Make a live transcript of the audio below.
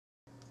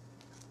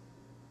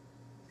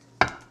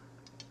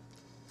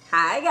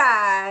Hi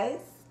guys.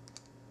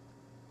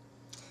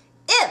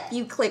 If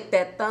you click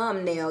that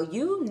thumbnail,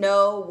 you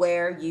know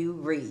where you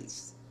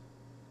reached.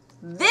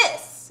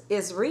 This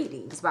is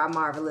Readings by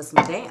Marvelous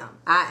Madame.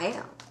 I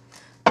am.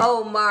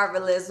 Oh,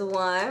 Marvelous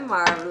One,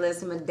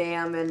 Marvelous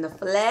Madame in the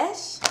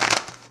flesh.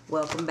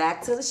 Welcome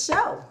back to the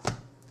show.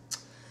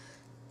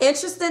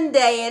 Interesting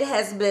day it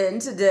has been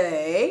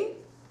today.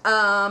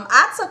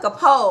 I took a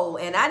poll,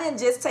 and I didn't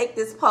just take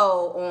this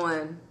poll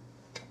on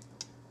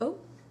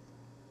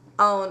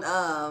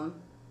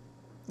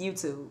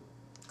YouTube.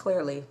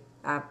 Clearly,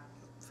 I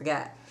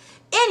forgot.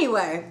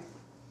 Anyway,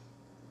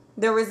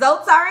 the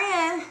results are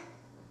in.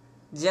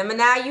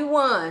 Gemini, you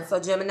won. So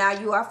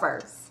Gemini, you are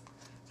first.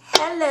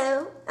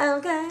 Hello.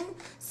 Okay.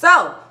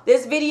 So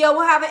this video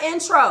will have an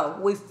intro.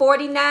 We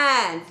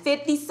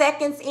 50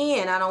 seconds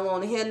in. I don't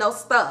want to hear no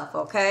stuff.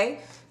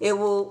 Okay. It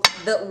will,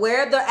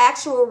 where the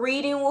actual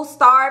reading will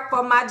start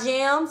for my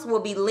gems will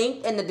be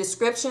linked in the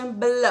description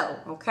below.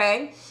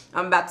 Okay.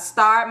 I'm about to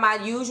start my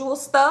usual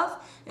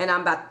stuff, and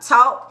I'm about to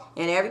talk,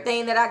 and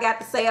everything that I got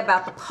to say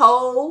about the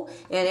poll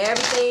and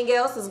everything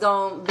else is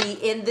going to be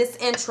in this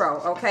intro.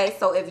 Okay.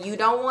 So if you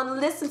don't want to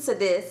listen to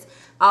this,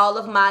 all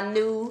of my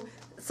new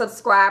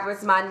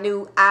subscribers, my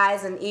new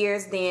eyes and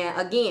ears, then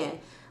again,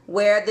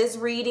 where this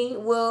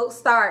reading will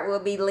start will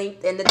be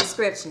linked in the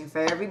description. For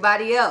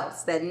everybody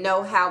else that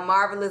know how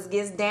Marvelous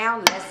gets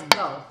down, let's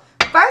go.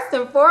 First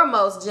and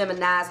foremost,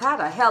 Geminis, how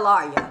the hell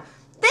are you?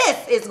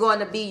 This is going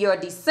to be your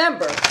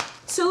December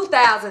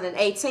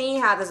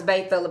 2018. How does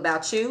Bae feel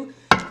about you?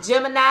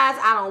 Geminis,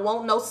 I don't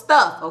want no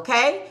stuff,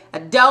 okay? I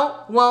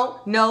don't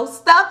want no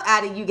stuff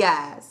out of you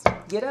guys.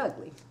 Get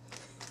ugly.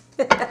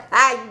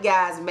 How you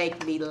guys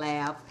make me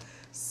laugh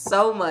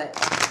so much.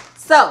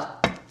 So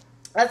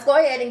let's go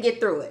ahead and get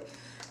through it.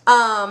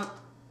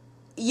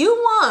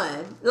 You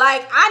won.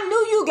 Like, I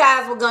knew you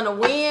guys were gonna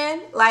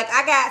win. Like,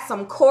 I got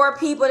some core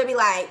people to be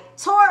like,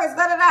 Taurus,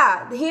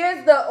 da-da-da.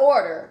 Here's the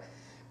order.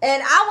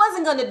 And I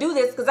wasn't gonna do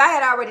this because I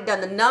had already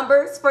done the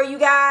numbers for you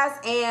guys.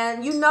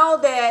 And you know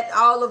that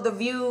all of the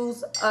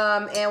views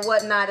and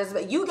whatnot is,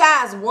 you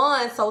guys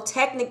won. So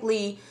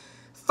technically,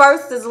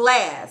 first is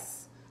last.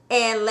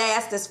 And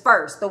last is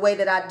first, the way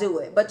that I do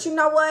it. But you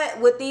know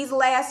what? With these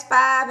last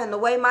 5 and the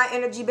way my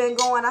energy been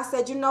going, I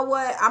said, you know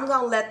what? I'm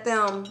going to let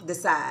them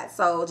decide.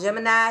 So,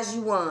 Geminis,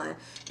 you won.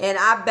 And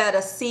I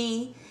better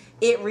see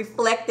it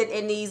reflected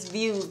in these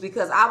views,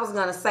 because I was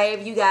going to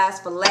save you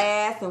guys for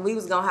last, and we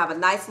was going to have a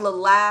nice little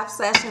live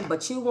session.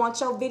 But you want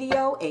your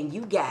video, and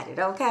you got it,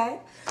 okay?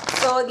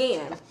 So,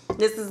 again,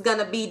 this is going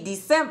to be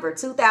December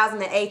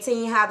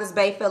 2018. How does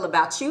Bae feel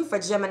about you? For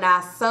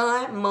Gemini,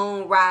 Sun,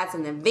 Moon,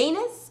 Rising, and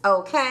Venus.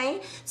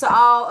 Okay. To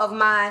all of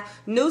my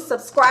new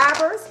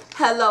subscribers,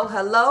 hello,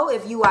 hello.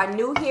 If you are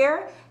new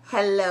here,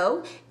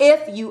 hello.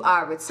 If you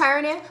are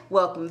returning,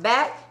 welcome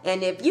back.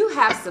 And if you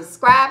have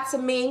subscribed to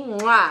me,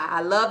 mwah,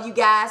 I love you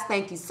guys.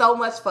 Thank you so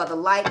much for the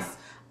likes,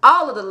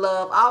 all of the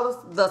love, all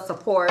of the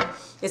support.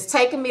 It's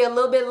taken me a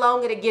little bit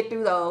longer to get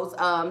through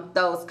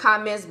those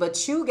comments,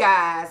 but you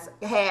guys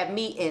had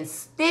me in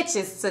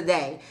stitches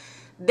today.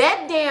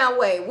 That damn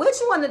way. Which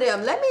one of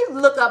them? Let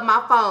me look up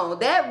my phone.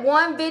 That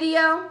one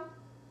video,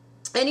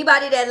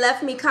 anybody that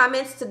left me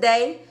comments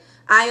today,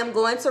 I am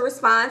going to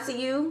respond to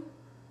you.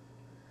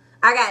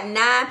 I got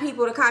 9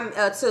 people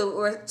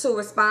to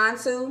respond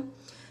to.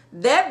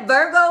 That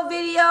Virgo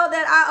video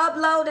that I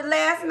uploaded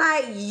last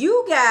night,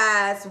 you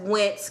guys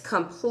went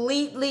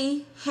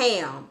completely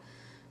ham.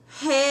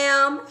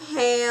 Ham.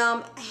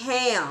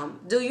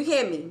 Do you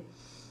hear me?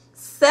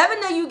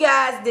 7 of you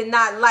guys did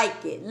not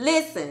like it.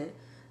 Listen,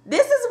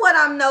 this is what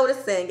I'm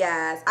noticing,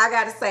 guys. I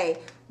gotta say,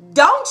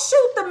 don't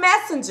shoot the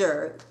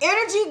messenger.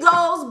 Energy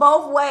goes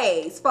both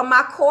ways. For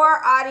my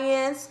core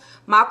audience,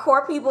 my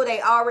core people,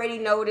 they already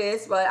know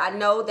this, but I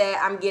know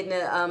that I'm getting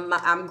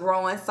I'm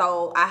growing,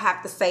 so I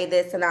have to say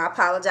this, and I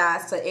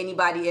apologize to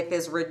anybody if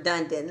it's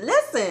redundant.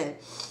 Listen,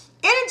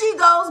 energy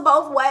goes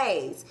both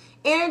ways.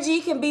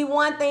 Energy can be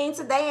one thing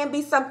today and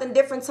be something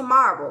different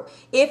tomorrow.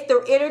 If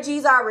the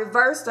energies are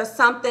reversed or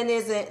something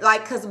isn't,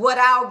 like, because what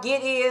I'll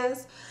get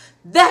is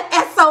that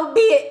SOB,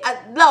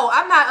 no,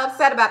 I'm not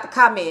upset about the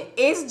comment.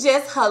 It's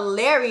just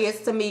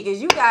hilarious to me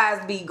because you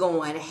guys be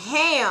going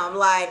ham.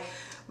 Like,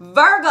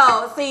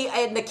 Virgo, see,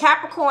 and the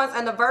Capricorns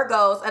and the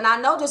Virgos, and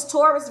I know this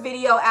Taurus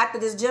video after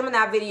this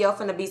Gemini video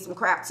finna be some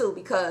crap too,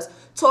 because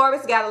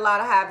Taurus got a lot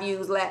of high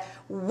views. Like,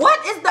 what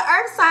is the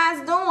earth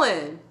signs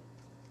doing?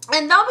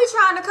 And don't be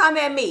trying to come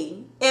at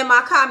me in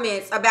my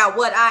comments about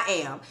what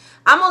I am.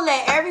 I'm going to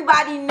let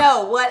everybody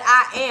know what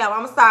I am.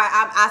 I'm sorry.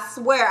 I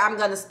swear I'm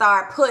going to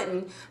start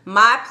putting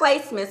my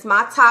placements,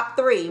 my top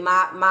 3,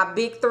 my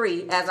big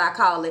 3, as I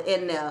call it,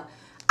 in there.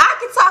 I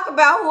can talk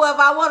about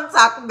whoever I want to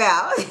talk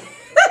about.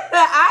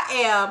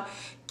 I am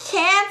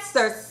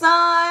Cancer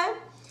Sun,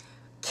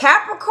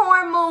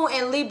 Capricorn Moon,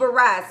 and Libra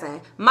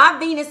Rising. My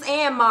Venus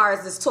and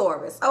Mars is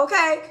Taurus,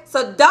 okay?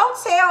 So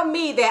don't tell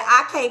me that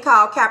I can't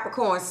call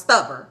Capricorn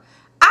stubborn.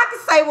 I can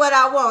say what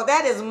I want.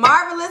 That is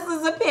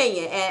Marvelous's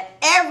opinion. And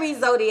every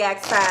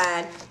zodiac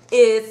sign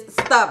is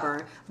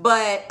stubborn.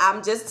 But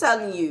I'm just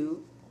telling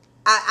you,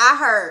 I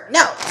heard,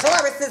 no,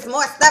 Taurus is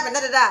more stubborn, da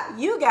da da.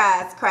 You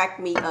guys crack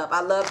me up.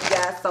 I love you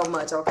guys so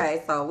much,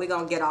 okay? So we're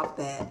going to get off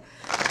that.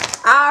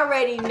 I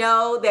already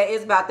know that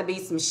it's about to be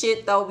some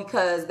shit, though,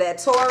 because that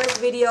Taurus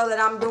video that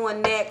I'm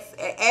doing next,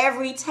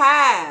 every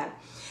time,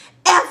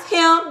 F him,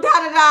 da da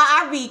da,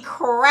 I be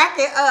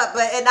cracking up.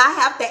 And I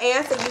have to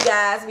answer you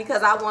guys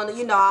because I want to,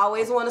 you know, I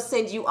always want to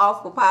send you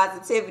off with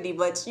positivity,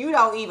 but you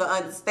don't even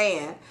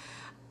understand.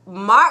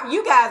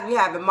 You guys be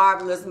having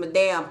marvelous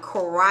madame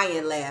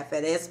crying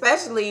laughing,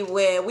 especially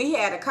when we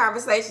had a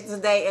conversation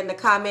today in the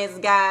comments,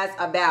 guys,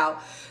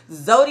 about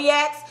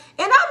zodiacs,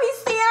 and I be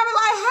seeing, I be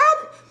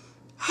like,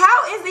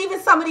 how is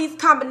even some of these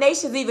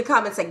combinations even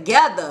coming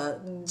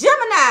together?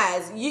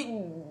 Geminis,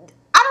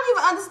 I don't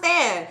even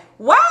understand.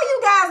 Why are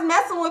you guys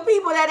messing with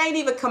people that ain't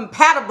even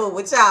compatible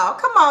with y'all?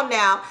 Come on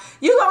now.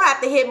 You're going to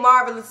have to hit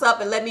Marvelous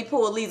up and let me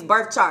pull these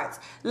birth charts.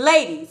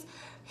 Ladies,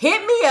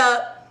 hit me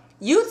up.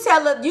 You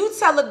tell a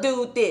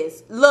dude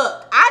this.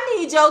 Look, I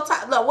need your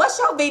time. Look, what's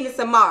your Venus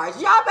and Mars?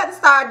 Y'all better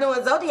start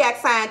doing zodiac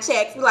sign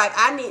checks. Like,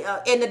 I need,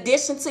 in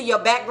addition to your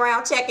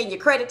background check and your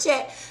credit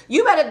check,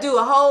 you better do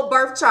a whole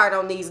birth chart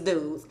on these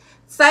dudes.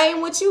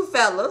 Same with you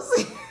fellas.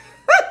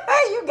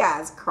 You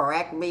guys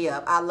crack me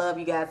up. I love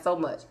you guys so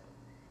much.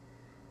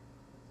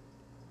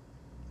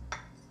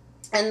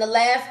 And the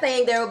last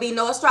thing, there will be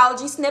no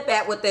astrology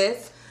snippet with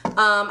this.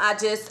 I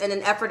just, in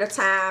an effort of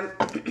time,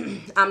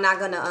 I'm not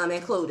going to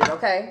include it,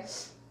 okay?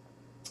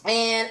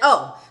 And,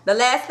 oh, the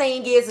last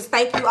thing is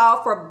thank you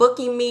all for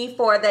booking me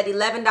for that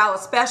 $11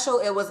 special.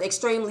 It was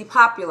extremely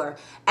popular.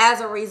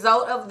 As a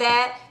result of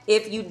that,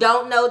 if you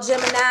don't know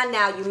Gemini,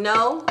 now you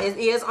know. It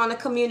is on the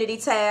community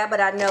tab, but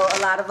I know a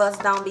lot of us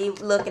don't be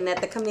looking at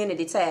the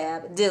community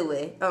tab, do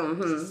we?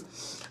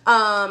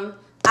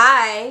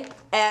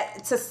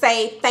 To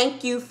say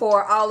thank you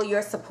for all of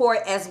your support,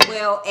 as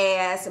well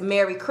as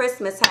Merry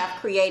Christmas, have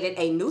created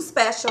a new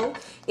special.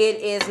 It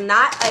is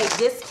not a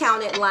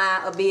discounted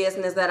line of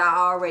business that I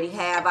already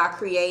have. I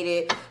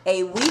created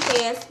a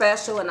weekend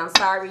special, and I'm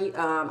sorry,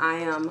 I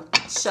am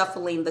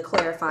shuffling the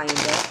clarifying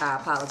deck. I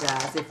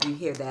apologize if you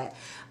hear that.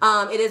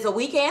 It is a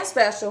weekend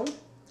special.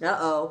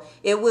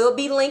 It will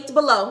be linked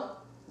below.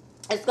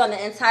 It's going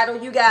to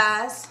entitle you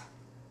guys,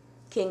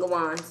 King of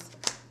Wands.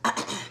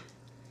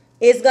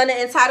 It's going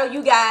to entitle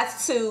you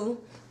guys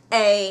to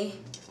a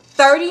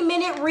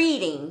 30-minute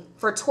reading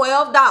for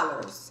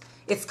 $12.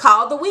 It's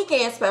called the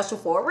weekend special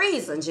for a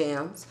reason,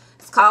 gems.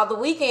 It's called the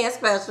weekend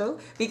special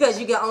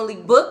because you can only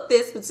book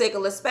this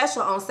particular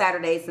special on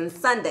Saturdays and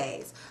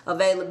Sundays.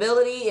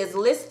 Availability is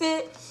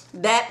listed.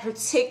 That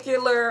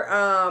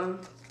particular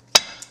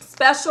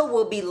special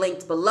will be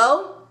linked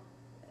below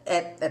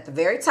at the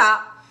very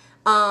top.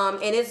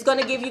 And it's going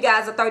to give you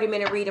guys a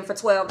 30-minute reading for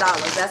 $12.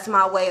 That's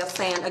my way of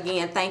saying,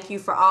 again, thank you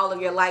for all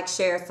of your likes,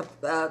 shares,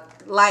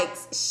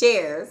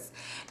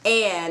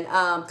 and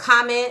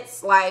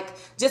comments. Like,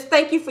 just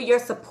thank you for your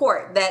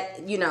support,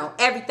 that, you know,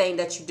 everything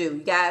that you do.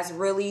 You guys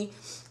really,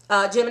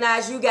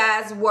 Geminis,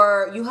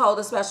 you hold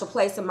a special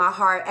place in my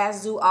heart,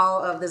 as do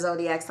all of the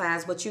zodiac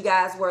signs, but you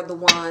guys were the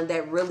one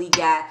that really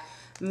got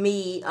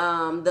me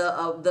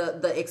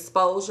the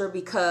exposure,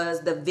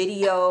 because the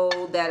video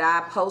that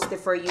I posted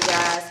for you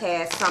guys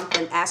had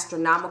something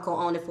astronomical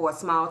on it for a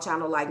small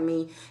channel like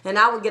me, and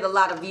I would get a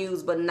lot of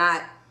views, but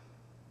not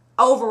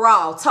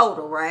overall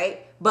total,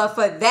 right? But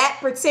for that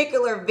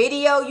particular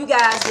video, you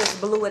guys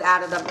just blew it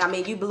out of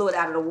the, you blew it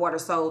out of the water.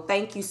 So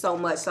thank you so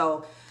much.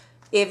 So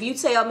if you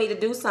tell me to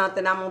do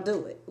something, I'm gonna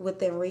do it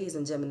within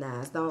reason,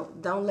 Geminis.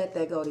 Don't let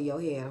that go to your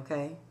head,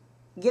 okay?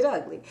 Get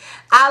ugly.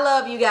 I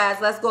love you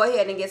guys. Let's go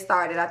ahead and get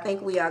started. I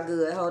think we are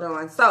good. Hold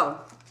on. So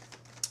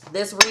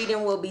this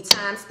reading will be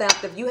time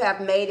stamped. If you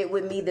have made it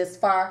with me this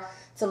far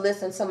to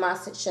listen to my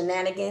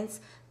shenanigans,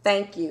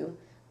 thank you.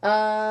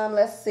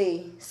 Let's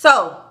see.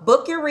 So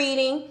book your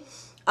reading.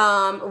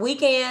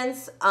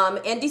 Weekends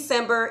in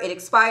December. It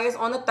expires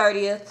on the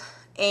 30th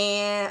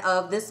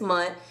of this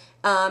month.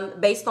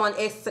 Based on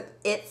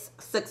its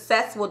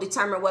success will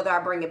determine whether I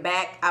bring it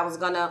back. I was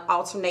going to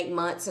alternate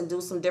months and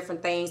do some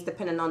different things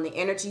depending on the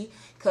energy,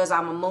 because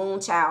I'm a moon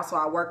child, so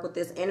I work with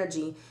this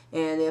energy.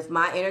 And if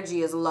my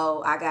energy is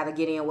low, I got to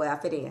get in where I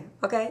fit in.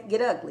 Okay?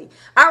 Get ugly.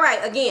 All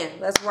right. Again,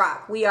 let's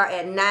rock. We are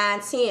at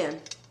 9:10.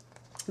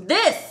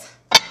 This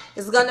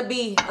is going to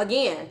be,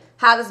 again,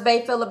 how does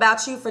Bae feel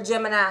about you for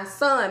Gemini,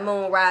 Sun,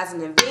 Moon,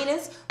 Rising, and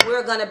Venus.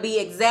 We're going to be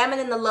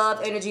examining the love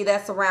energy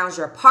that surrounds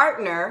your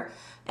partner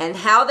and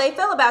how they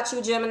feel about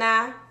you,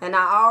 Gemini. And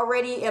I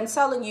already am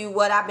telling you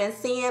what I've been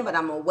seeing, but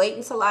I'm going to wait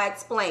until I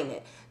explain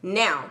it.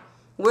 Now,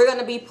 we're going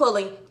to be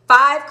pulling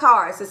 5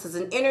 cards. This is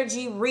an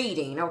energy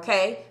reading,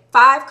 okay?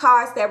 5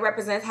 cards that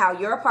represent how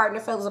your partner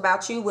feels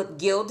about you with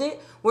Gilded.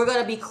 We're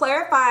going to be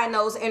clarifying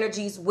those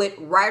energies with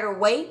Rider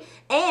Waite.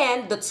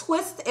 And the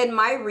twist in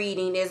my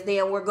reading is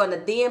then we're going to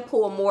then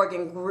pull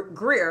Morgan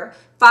Greer,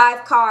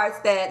 5 cards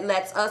that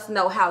lets us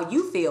know how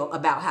you feel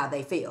about how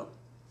they feel.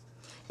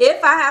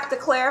 If I have to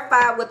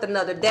clarify with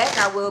another deck,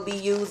 I will be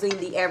using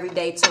the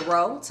Everyday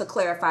Tarot to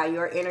clarify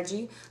your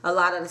energy. A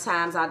lot of the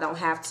times I don't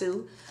have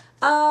to.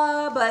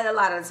 But a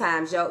lot of the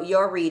times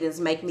your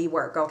readings make me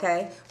work,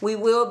 okay? We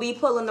will be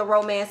pulling the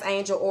Romance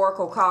Angel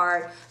Oracle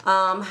card.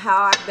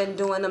 How I've been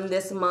doing them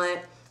this month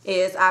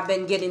is I've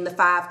been getting the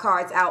 5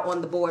 cards out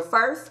on the board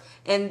first,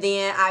 and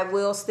then I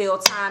will still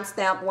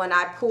timestamp when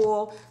I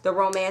pull the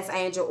Romance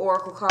Angel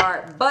Oracle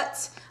card,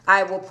 but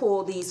I will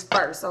pull these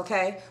first,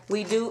 okay?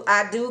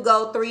 I do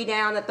go 3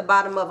 down at the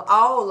bottom of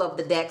all of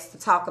the decks to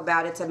talk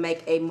about it, to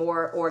make a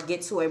more, or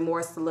get to a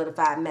more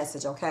solidified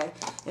message, okay?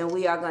 And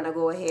we are going to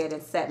go ahead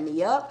and set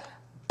me up.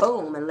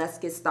 Boom, and let's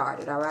get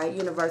started, all right?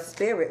 Universe,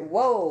 Spirit,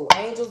 whoa,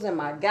 angels and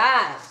my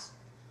guides.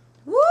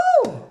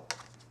 Woo!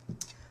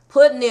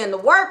 Putting in the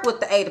work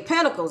with the 8 of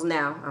Pentacles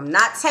now. I'm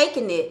not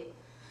taking it.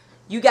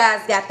 You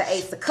guys got the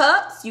Ace of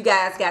Cups. You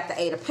guys got the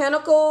 8 of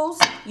Pentacles.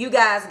 You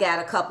guys got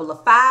a couple of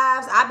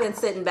 5s. I've been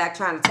sitting back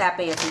trying to tap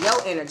into your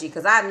energy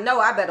because I know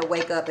I better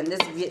wake up and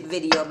this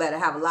video better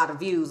have a lot of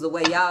views the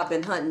way y'all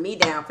been hunting me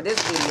down for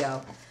this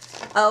video.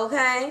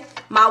 Okay?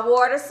 My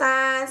water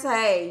signs,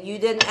 hey, you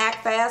didn't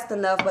act fast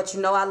enough, but you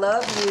know I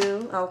love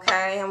you.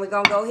 Okay? And we're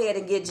going to go ahead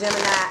and get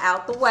Gemini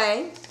out the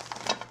way.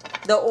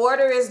 The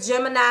order is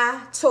Gemini,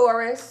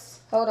 Taurus.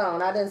 Hold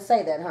on, I didn't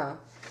say that, huh?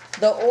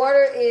 The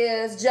order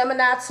is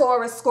Gemini,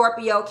 Taurus,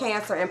 Scorpio,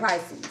 Cancer, and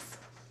Pisces.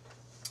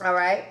 All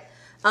right.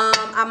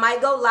 I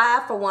might go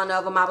live for one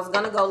of them. I was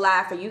going to go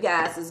live for you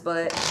guys,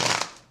 but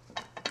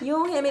you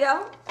don't hear me,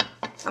 though?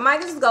 I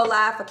might just go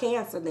live for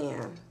Cancer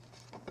then.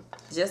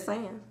 Just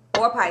saying.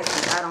 Or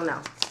Pisces. I don't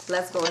know.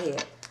 Let's go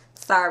ahead.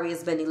 Sorry,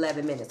 it's been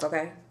 11 minutes,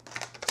 okay?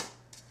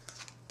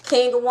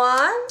 King of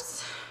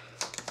Wands.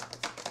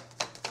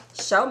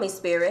 Show me,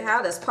 Spirit,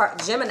 how does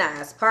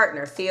Gemini's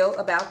partner feel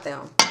about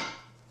them?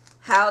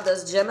 How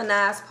does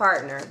Gemini's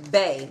partner,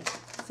 Bae,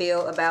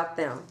 feel about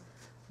them?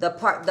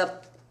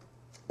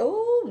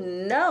 Oh,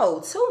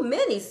 no. Too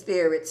many,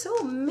 Spirit. Too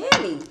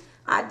many.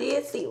 I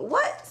did see.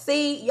 What?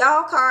 See,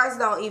 y'all cards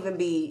don't even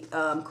be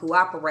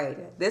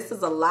cooperating. This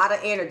is a lot of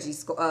energy,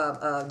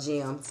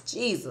 gems.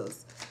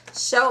 Jesus.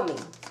 Show me.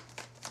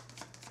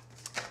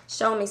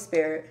 Show me,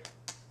 Spirit.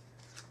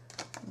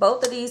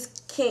 Both of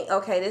these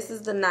okay, this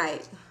is the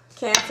Knight.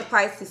 Cancer,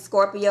 Pisces,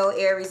 Scorpio,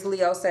 Aries,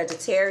 Leo,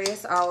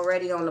 Sagittarius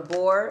already on the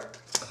board.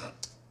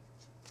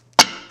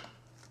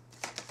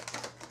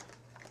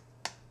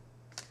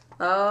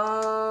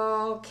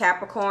 Oh,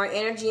 Capricorn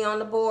energy on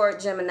the board,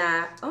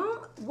 Gemini.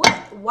 What?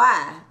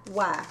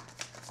 Why?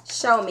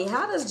 Show me.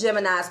 How does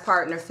Gemini's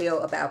partner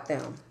feel about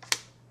them?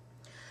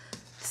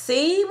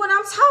 See what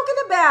I'm talking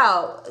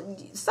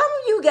about? Some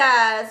of you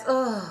guys,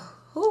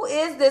 who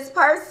is this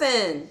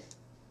person?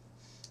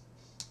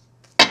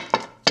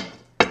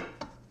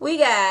 We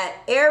got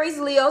Aries,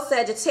 Leo,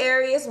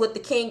 Sagittarius with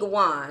the King of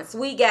Wands.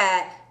 We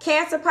got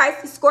Cancer,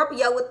 Pisces,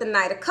 Scorpio with the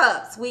Knight of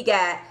Cups. We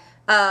got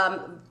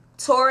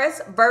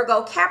Taurus,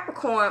 Virgo,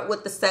 Capricorn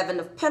with the 7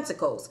 of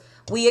Pentacles.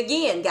 We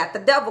again got the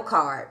Devil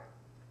card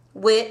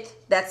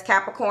that's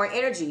Capricorn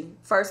energy,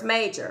 first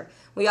major.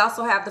 We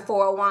also have the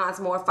 4 of Wands,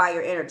 more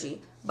fire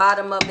energy.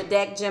 Bottom of the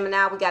deck,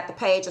 Gemini, we got the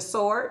Page of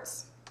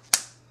Swords.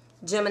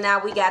 Gemini,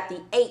 we got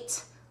the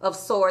 8 of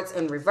Swords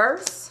in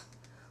reverse.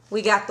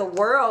 We got the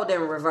World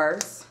in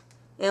reverse.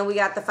 And we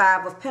got the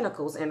 5 of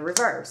Pentacles in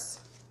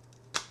reverse.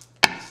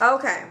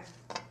 Okay.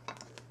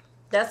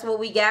 That's what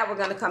we got. We're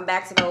going to come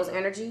back to those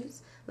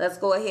energies. Let's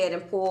go ahead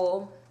and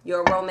pull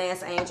your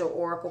Romance Angel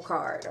Oracle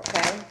card,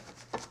 okay?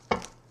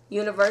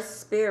 Universe,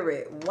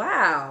 Spirit.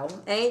 Wow.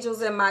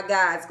 Angels and my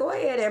guides. Go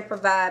ahead and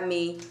provide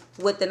me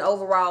with an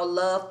overall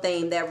love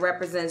theme that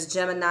represents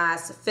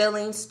Gemini's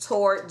feelings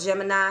toward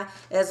Gemini,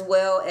 as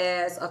well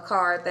as a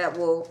card that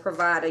will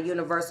provide a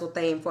universal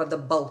theme for the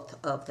both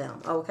of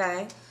them,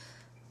 okay?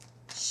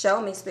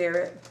 Show me,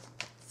 Spirit.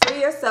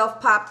 Free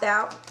Yourself popped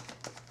out,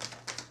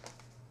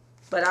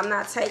 but I'm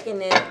not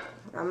taking it.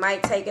 I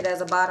might take it as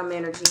a bottom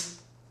energy.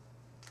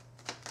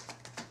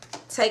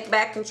 Take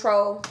Back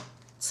Control.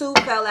 2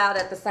 fell out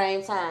at the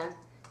same time.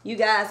 You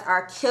guys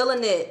are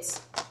killing it.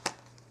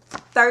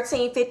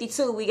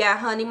 1352, we got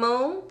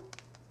Honeymoon.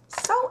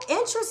 So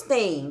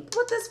interesting.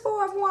 With this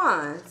 4 of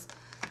Wands.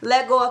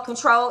 Let go of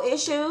control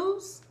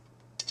issues.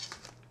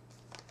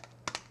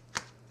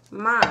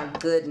 My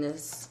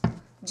goodness.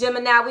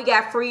 Gemini, we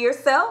got Free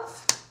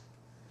Yourself.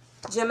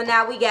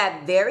 Gemini, we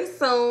got Very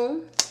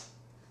Soon.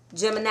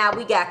 Gemini,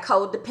 we got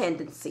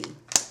Codependency.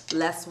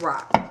 Let's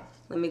rock.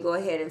 Let me go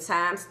ahead and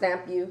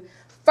timestamp you.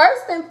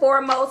 First and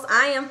foremost,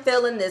 I am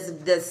feeling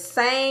this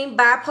same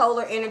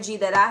bipolar energy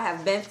that I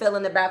have been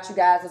feeling about you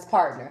guys as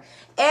partner.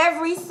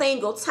 Every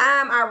single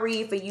time I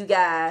read for you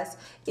guys,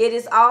 it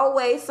is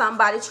always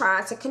somebody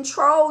trying to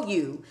control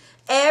you.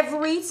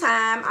 Every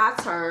time I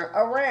turn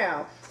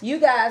around, you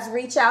guys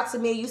reach out to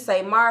me. You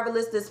say,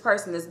 Marvelous, this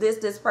person is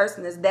this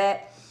person is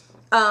that.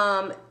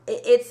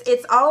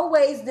 It's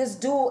always this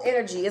dual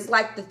energy. It's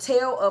like the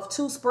tale of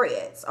two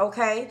spreads,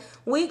 okay?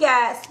 We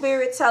got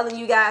Spirit telling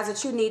you guys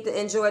that you need to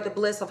enjoy the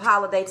bliss of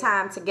holiday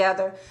time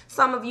together.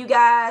 Some of you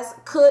guys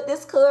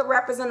this could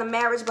represent a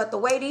marriage, but the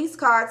way these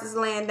cards is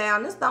laying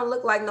down, this don't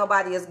look like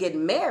nobody is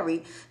getting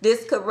married.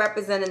 This could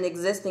represent an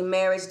existing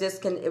marriage. This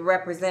can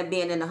represent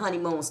being in the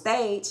honeymoon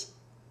stage.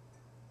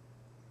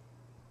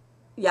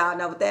 Y'all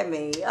know what that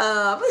means.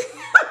 I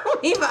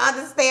don't even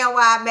understand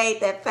why I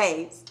made that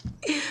face.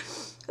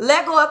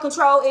 Let go of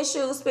control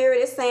issues. Spirit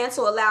is saying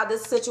to allow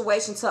this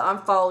situation to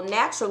unfold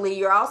naturally.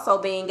 You're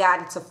also being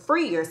guided to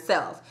free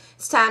yourself.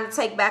 It's time to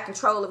take back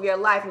control of your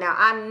life. Now,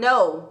 I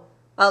know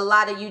a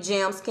lot of you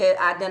gems can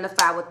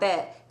identify with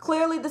that.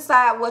 Clearly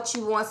decide what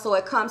you want so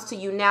it comes to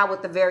you now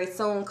with the very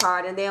soon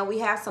card. And then we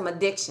have some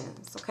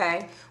addictions,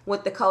 okay?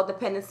 With the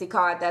codependency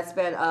card that's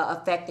been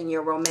affecting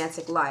your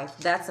romantic life.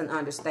 That's an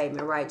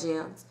understatement, right,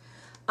 gems?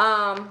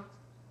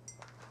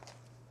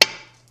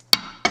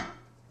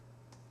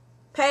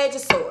 Page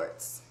of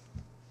Swords.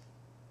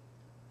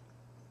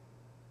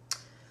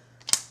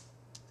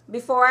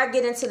 Before I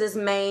get into this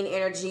main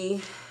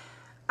energy,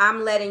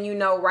 I'm letting you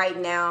know right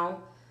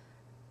now,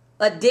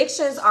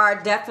 addictions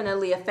are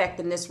definitely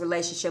affecting this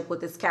relationship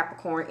with this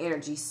Capricorn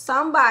energy.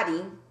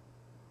 Somebody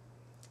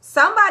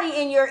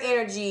in your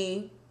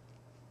energy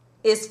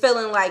is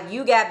feeling like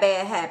you got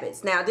bad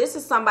habits. Now, this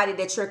is somebody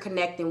that you're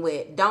connecting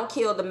with. Don't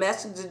kill the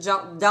messenger.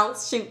 Don't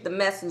shoot the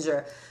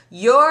messenger.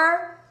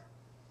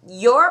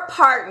 Your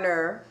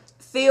partner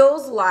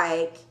feels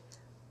like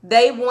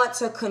they want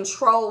to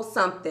control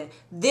something.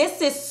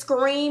 This is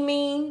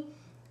screaming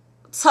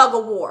tug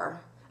of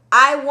war.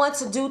 I want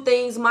to do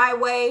things my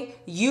way,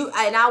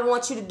 and I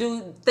want you to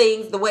do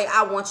things the way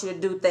I want you to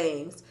do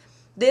things.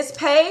 This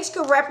page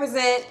could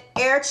represent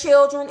air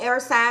children,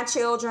 air sign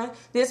children.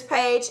 This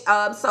page,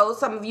 so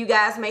some of you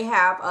guys may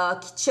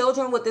have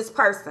children with this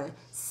person.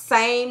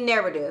 Same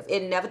narrative.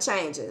 It never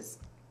changes.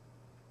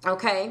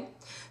 Okay?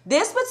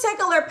 This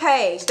particular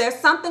page, there's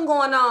something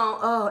going on.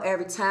 Oh,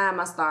 every time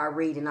I start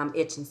reading, I'm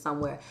itching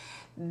somewhere.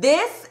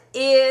 This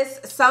is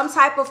some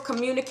type of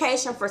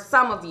communication for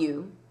some of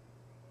you.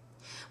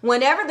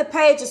 Whenever the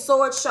Page of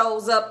Swords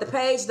shows up, the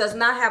page does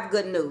not have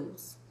good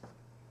news.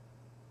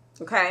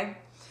 Okay?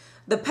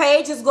 The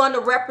page is going to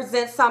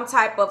represent some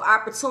type of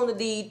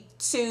opportunity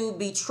to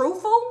be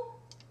truthful,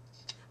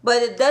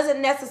 but it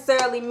doesn't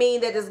necessarily mean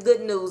that it's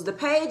good news. The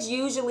page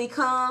usually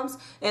comes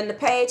and the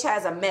page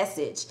has a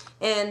message.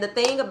 And the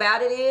thing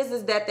about it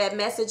is that that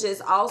message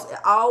is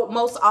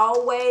almost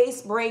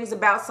always brings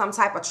about some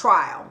type of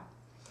trial,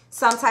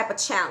 some type of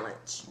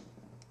challenge.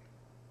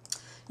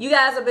 You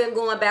guys have been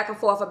going back and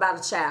forth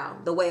about a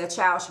child, the way a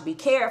child should be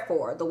cared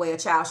for, the way a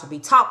child should be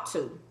talked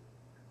to.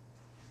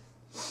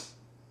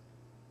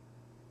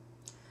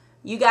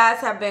 You guys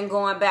have been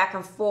going back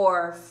and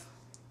forth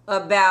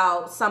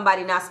about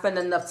somebody not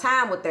spending enough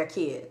time with their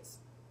kids.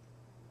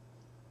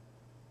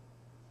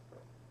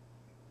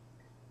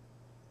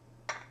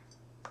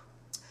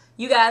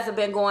 You guys have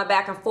been going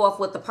back and forth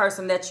with the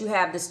person that you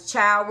have this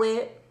child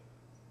with.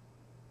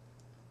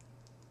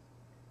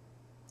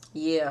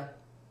 Yeah.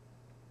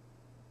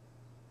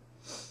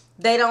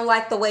 They don't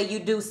like the way you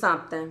do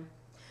something.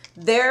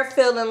 They're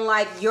feeling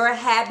like your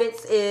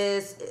habits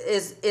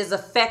is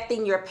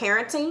affecting your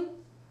parenting.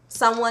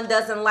 Someone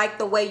doesn't like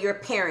the way you're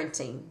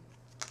parenting.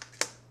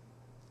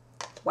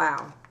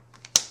 Wow.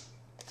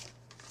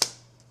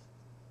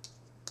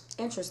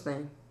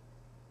 Interesting.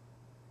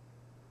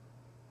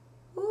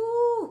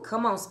 Ooh,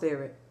 come on,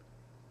 Spirit.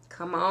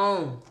 Come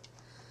on.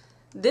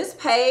 This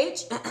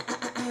page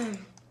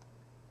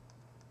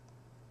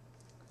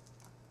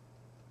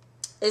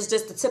is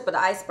just the tip of the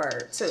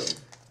iceberg, too.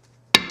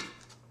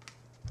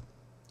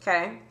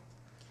 Okay.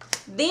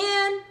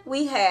 Then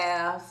we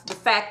have the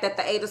fact that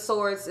the Eight of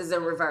Swords is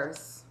in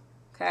reverse.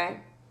 Okay.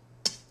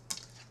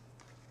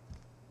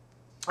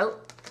 Oh,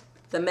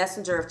 the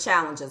messenger of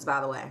challenges,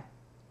 by the way.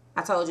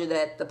 I told you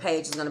that the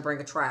page is going to bring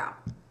a trial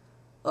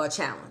or a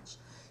challenge.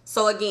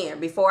 So again,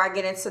 before I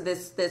get into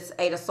this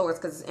Eight of Swords,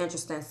 because it's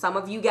interesting, some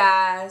of you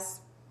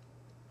guys,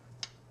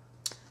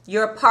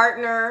 your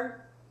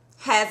partner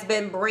has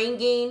been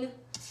bringing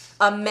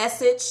a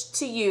message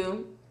to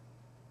you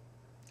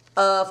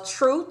of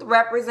truth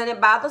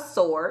represented by the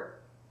sword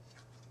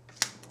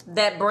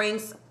that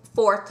brings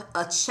forth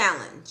a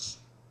challenge.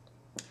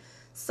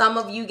 Some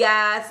of you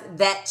guys,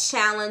 that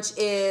challenge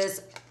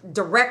is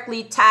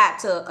directly tied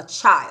to a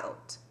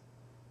child.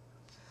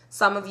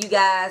 Some of you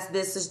guys,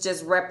 this is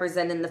just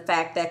representing the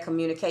fact that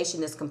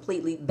communication is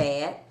completely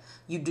bad.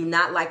 You do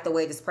not like the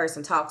way this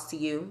person talks to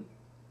you.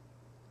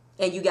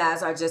 And you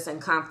guys are just in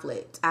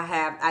conflict.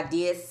 I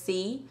did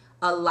see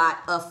a lot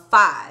of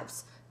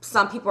fives.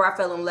 Some people are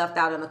feeling left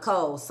out in the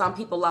cold. Some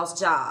people lost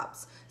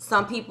jobs.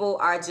 Some people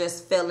are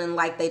just feeling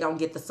like they don't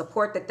get the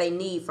support that they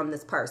need from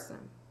this person.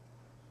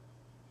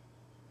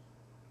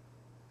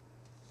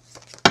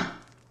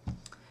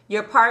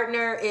 Your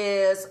partner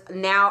is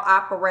now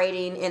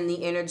operating in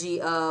the energy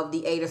of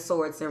the Eight of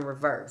Swords in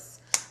reverse.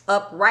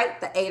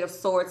 Upright, the Eight of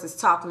Swords is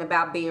talking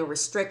about being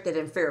restricted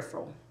and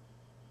fearful.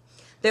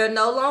 They're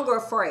no longer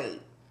afraid.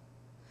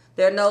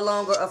 They're no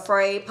longer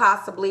afraid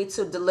possibly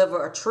to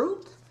deliver a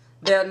truth.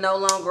 They're no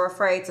longer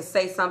afraid to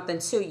say something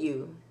to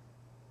you.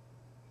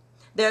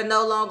 They're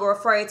no longer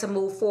afraid to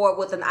move forward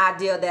with an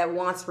idea that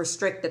once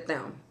restricted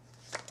them.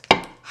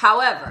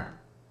 However,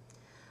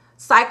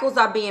 cycles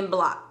are being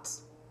blocked.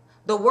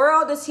 The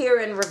world is here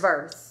in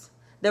reverse.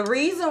 The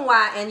reason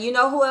why, and you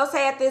know who else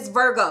had this?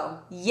 Virgo.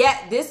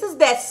 Yet, this is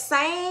that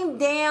same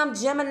damn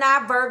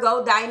Gemini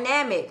Virgo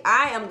dynamic.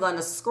 I am going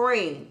to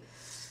scream.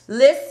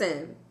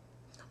 Listen,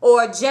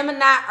 or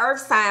Gemini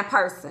earth sign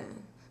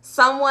person.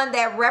 Someone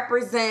that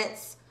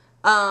represents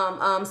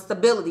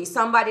stability.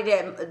 Somebody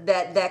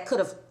that could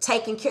have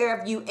taken care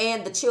of you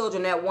and the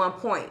children at one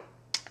point.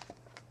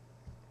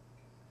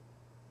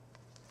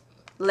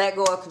 Let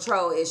go of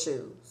control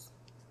issues.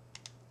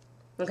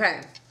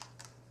 Okay.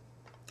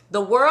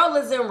 The world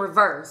is in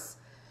reverse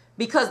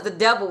because the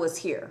devil is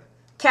here.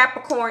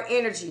 Capricorn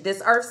energy,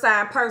 this earth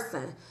sign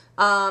person.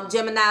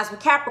 Geminis with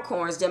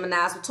Capricorns,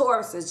 Geminis with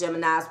Tauruses,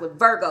 Geminis with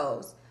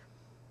Virgos.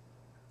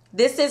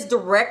 This is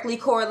directly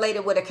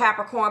correlated with a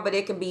Capricorn, but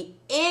it can be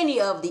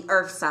any of the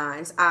earth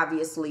signs,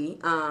 obviously.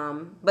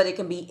 But it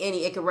can be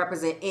any, it can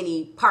represent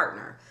any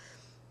partner.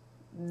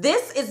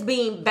 This is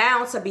being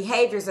bound to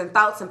behaviors and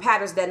thoughts and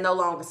patterns that no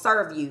longer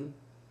serve you.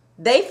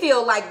 They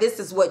feel like this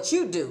is what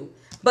you do.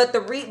 But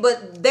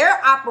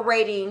they're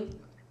operating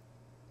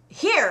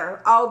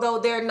here, although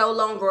they're no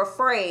longer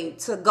afraid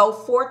to go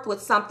forth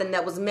with something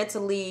that was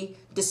mentally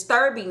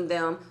disturbing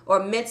them or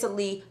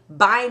mentally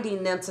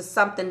binding them to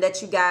something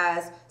that you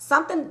guys,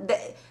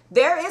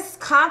 there is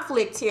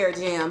conflict here,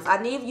 Gems.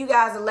 I need you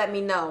guys to let me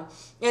know.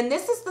 And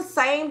this is the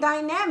same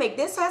dynamic.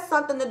 This has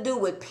something to do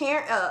with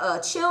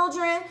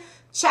children,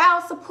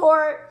 child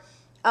support,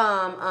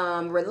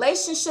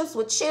 relationships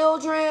with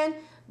children,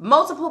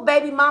 multiple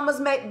baby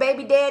mamas,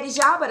 baby daddies.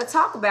 Y'all better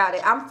talk about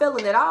it. I'm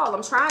feeling it all.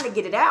 I'm trying to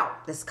get it out.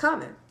 It's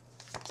coming.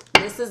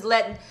 This is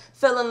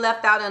feeling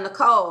left out in the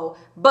cold.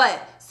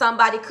 But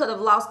somebody could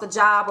have lost a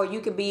job, or you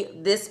could be,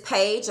 this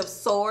Page of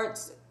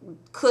Swords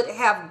could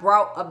have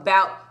brought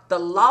about the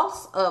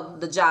loss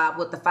of the job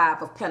with the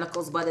Five of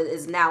Pentacles, but it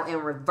is now in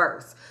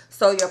reverse.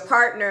 So your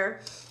partner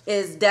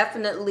is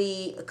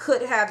definitely,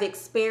 could have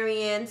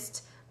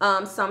experienced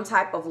some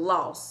type of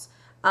loss,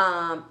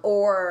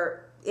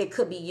 or it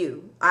could be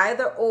you.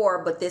 Either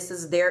or, but this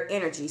is their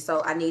energy.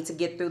 So I need to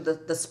get through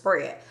the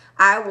spread.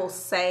 I will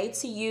say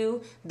to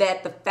you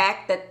that the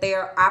fact that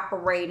they're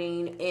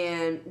operating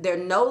and they're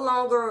no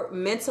longer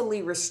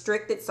mentally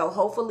restricted. So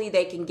hopefully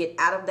they can get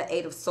out of the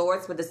Eight of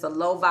Swords, but it's a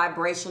low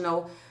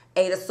vibrational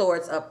Eight of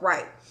Swords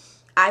upright.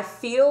 I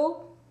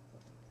feel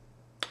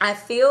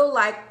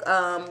like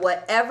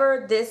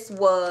whatever this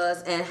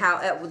was, and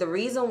how the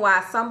reason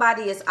why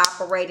somebody is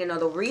operating, or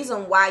the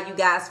reason why you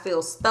guys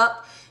feel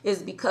stuck,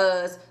 is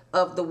because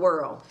of the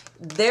world.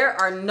 There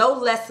are no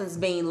lessons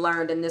being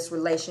learned in this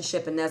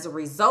relationship, and as a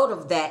result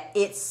of that,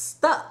 it's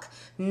stuck.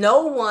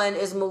 No one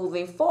is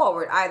moving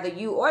forward, either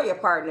you or your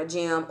partner,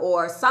 Jim,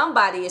 or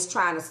somebody is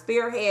trying to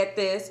spearhead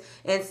this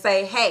and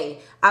say, hey,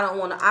 I don't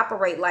want to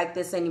operate like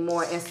this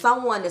anymore. And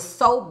someone is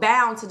so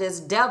bound to this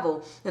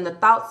devil and the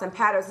thoughts and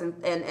patterns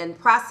and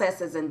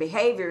processes and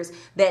behaviors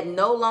that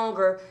no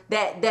longer,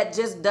 that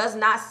just does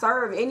not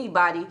serve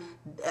anybody.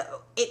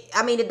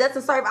 It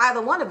doesn't serve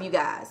either one of you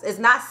guys. It's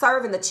not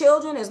serving the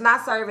children. It's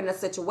not serving the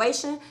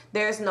situation.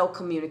 There's no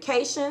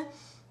communication.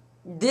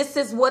 This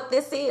is what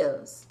this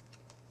is.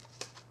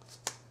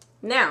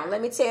 Now,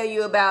 let me tell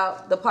you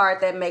about the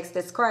part that makes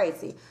this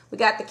crazy. We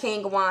got the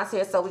King of Wands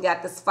here, so we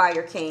got this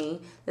Fire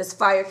King. This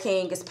Fire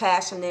King is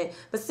passionate.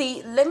 But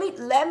see, let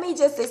me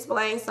just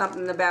explain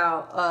something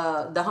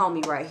about the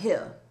homie right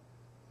here.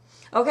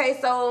 Okay,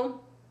 so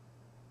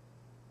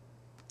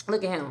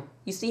look at him.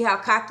 You see how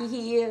cocky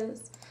he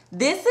is?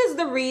 This is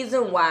the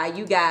reason why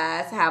you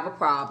guys have a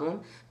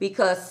problem,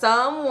 because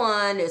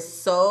someone is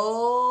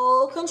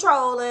so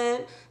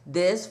controlling.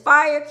 This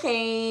Fire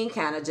King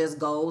kind of just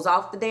goes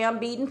off the damn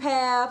beaten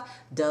path,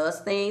 does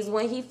things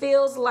when he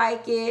feels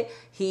like it.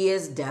 He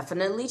is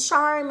definitely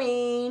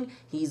charming.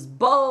 He's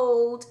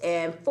bold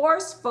and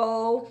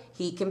forceful.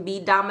 He can be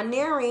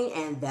domineering,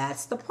 and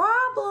that's the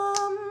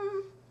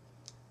problem.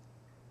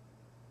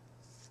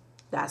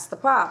 That's the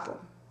problem.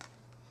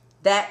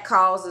 That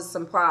causes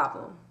some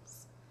problems.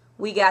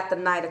 We got the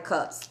Knight of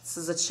Cups. This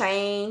is a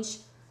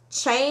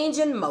change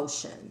in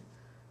motion.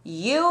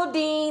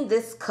 Yielding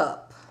this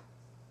cup.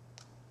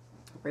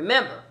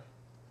 Remember,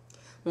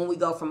 when we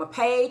go from a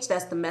page,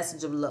 that's the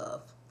message of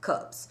love,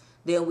 cups.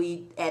 Then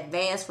we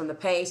advance from the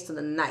page to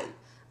the Knight.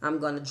 I'm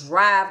going to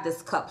drive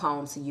this cup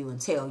home to you and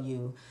tell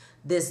you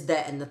this,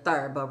 that, and the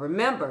third. But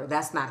remember,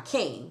 that's not a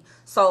king.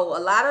 So a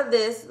lot of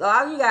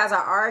you guys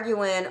are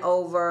arguing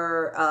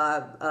over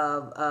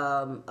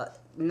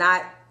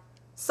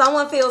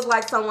someone feels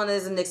like someone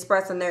isn't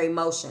expressing their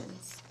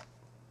emotions.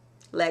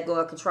 Let go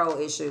of control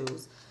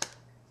issues.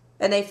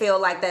 And they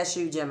feel like that's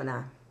you,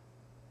 Gemini.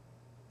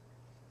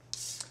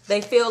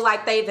 They feel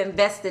like they've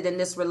invested in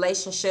this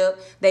relationship.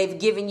 They've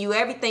given you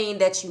everything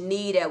that you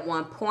need at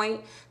one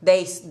point.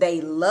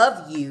 They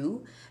love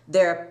you.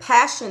 They're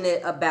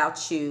passionate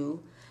about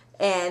you,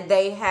 and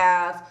they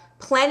have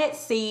planted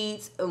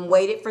seeds and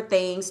waited for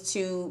things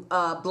to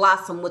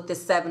blossom with the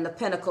Seven of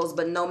Pentacles.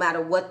 But no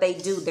matter what they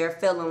do, they're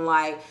feeling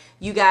like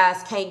you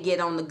guys can't get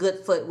on the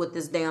good foot with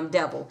this damn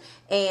devil.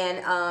 And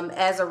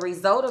as a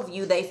result of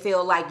you, they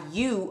feel like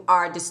you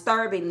are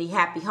disturbing the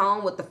happy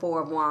home with the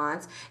Four of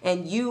Wands,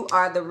 and you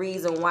are the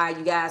reason why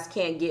you guys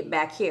can't get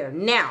back here.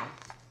 Now,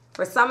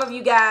 for some of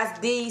you guys,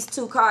 these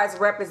two cards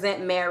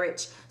represent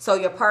marriage. So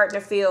your partner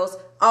feels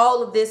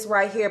all of this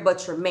right here,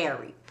 but you're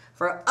married.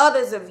 For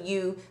others of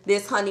you,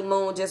 this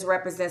honeymoon just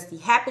represents the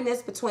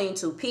happiness between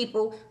two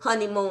people,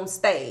 honeymoon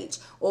stage,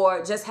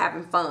 or just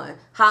having fun.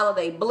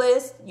 Holiday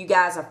bliss, you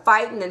guys are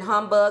fighting and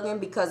humbugging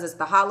because it's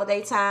the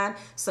holiday time.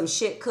 Some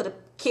shit could have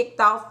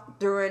kicked off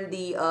during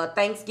the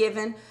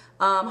Thanksgiving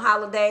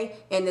holiday,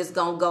 and it's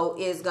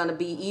gonna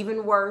be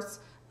even worse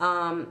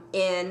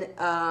in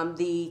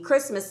the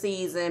Christmas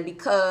season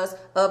because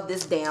of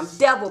this damn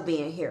devil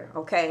being here.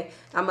 Okay,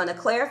 I'm gonna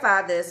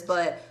clarify this,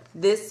 but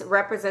this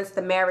represents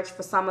the marriage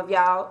for some of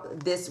y'all.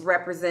 This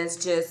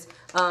represents just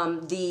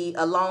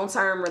a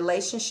long-term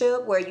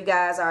relationship where you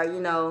guys are, you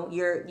know,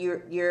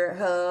 you're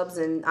hubs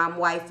and I'm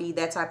wifey,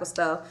 that type of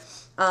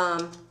stuff.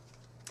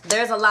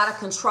 There's a lot of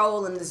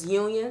control in this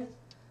union.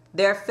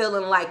 They're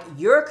feeling like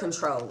you're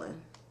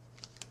controlling.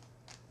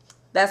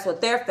 That's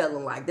what they're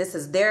feeling like. This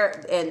is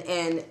their,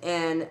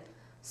 and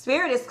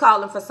Spirit is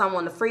calling for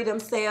someone to free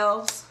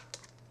themselves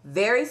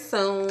very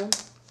soon,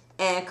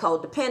 and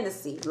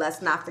codependency.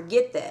 Let's not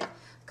forget that.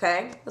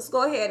 Okay, let's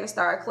go ahead and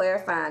start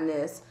clarifying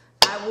this.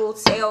 I will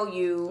tell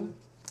you,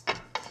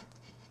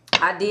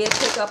 I did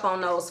pick up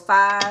on those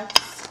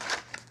fives.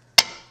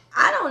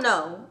 I don't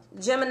know,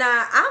 Gemini,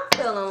 I'm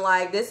feeling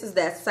like this is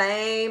that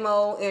same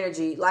old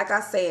energy. Like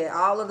I said,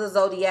 all of the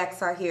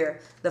zodiacs are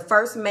here. The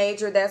first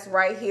major that's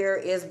right here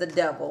is the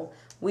devil.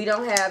 We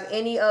don't have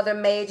any other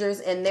majors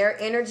in their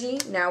energy.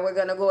 Now we're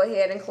going to go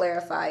ahead and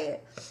clarify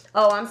it.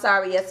 Oh, I'm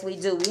sorry. Yes, we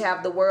do. We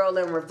have the world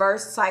in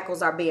reverse.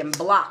 Cycles are being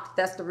blocked.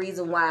 That's the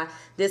reason why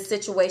this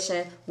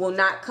situation will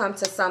not come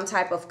to some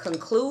type of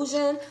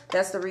conclusion.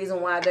 That's the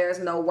reason why there's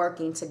no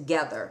working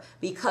together.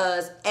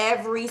 Because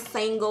every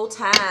single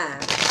time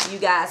you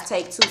guys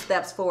take 2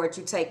 steps forward,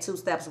 you take 2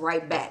 steps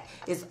right back.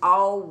 It's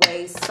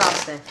always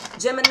something.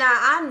 Gemini,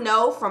 I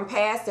know from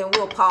past, and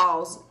we'll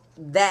pause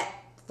that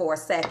for a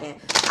second.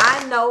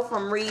 I know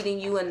from reading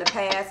you in the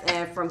past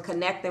and from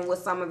connecting with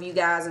some of you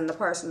guys in the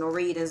personal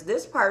readings,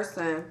 this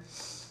person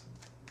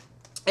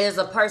is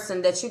a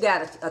person that you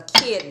got a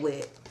kid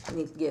with. I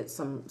need to get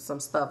some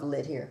stuff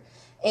lit here.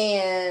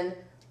 And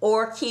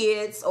or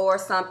kids or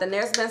something.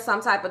 There's been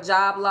some type of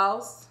job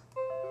loss.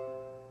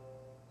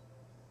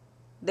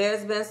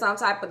 There's been some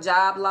type of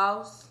job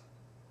loss.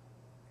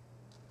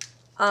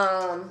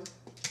 On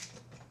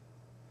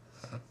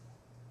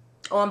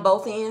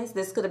both ends.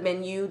 This could have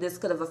been you. This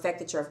could have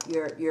affected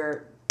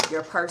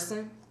your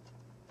person.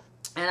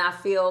 And I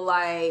feel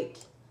like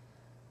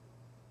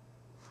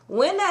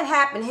when that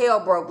happened,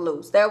 hell broke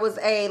loose. There was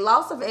a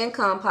loss of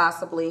income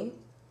possibly.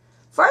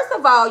 First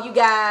of all, you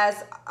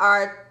guys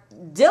are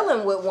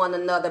dealing with one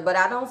another, but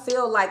I don't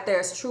feel like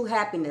there's true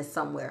happiness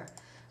somewhere.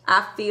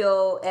 I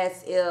feel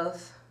as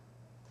if,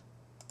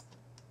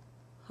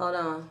 hold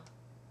on.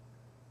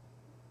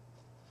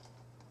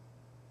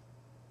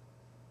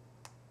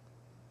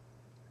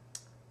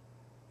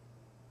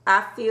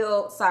 I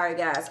feel, sorry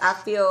guys, I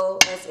feel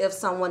as if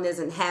someone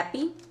isn't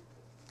happy.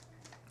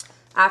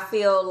 I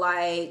feel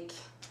like,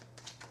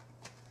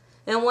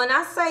 and when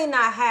I say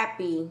not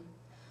happy,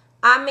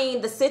 I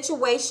mean the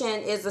situation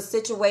is a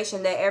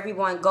situation that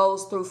everyone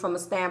goes through from a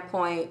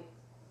standpoint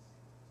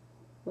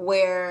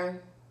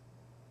where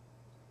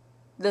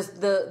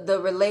the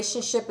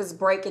relationship is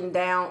breaking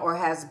down or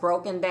has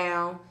broken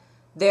down.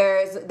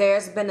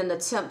 There's been an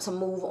attempt to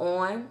move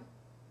on,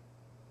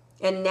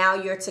 and now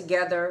you're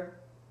together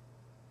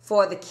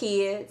for the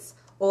kids,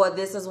 or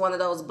this is one of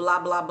those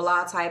blah blah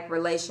blah type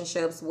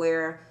relationships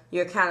where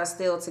you're kind of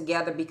still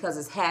together because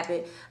it's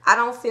habit. I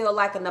don't feel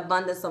like an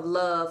abundance of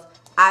love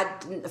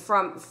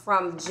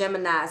from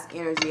Gemini's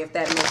energy, if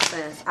that makes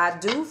sense. I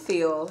do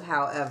feel,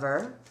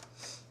 however,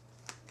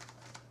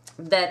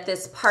 that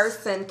this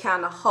person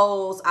kind of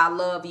holds I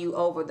love you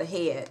over the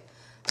head.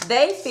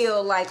 They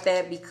feel like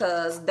that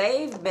because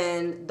they've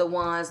been the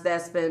ones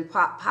that's been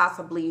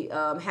possibly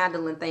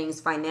handling things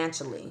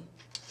financially.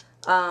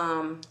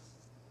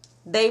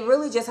 They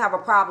really just have a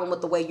problem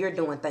with the way you're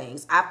doing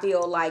things. I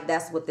feel like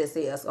that's what this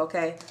is,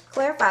 okay?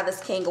 Clarify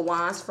this King of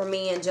Wands for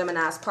me and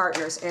Gemini's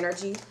partner's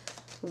energy.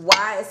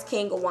 Why is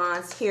King of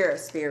Wands here,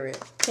 Spirit?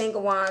 King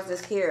of Wands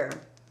is here.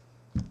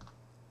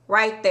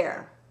 Right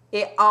there.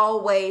 It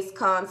always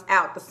comes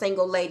out, the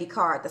single lady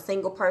card, the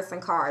single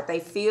person card. They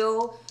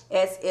feel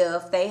as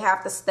if they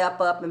have to step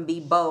up and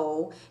be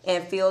bold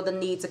and feel the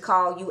need to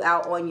call you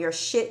out on your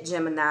shit,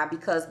 Gemini,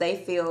 because they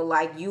feel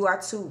like you are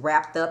too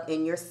wrapped up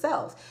in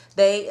yourself.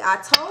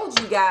 I told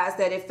you guys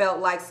that it felt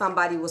like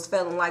somebody was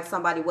feeling like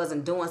somebody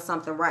wasn't doing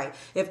something right.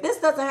 If this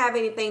doesn't have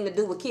anything to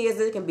do with kids,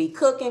 it can be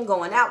cooking,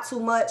 going out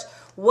too much,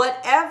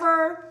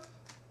 whatever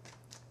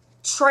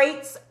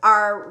traits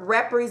are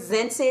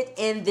represented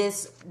in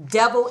this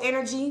devil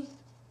energy,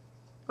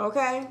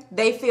 okay,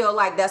 they feel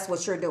like that's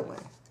what you're doing.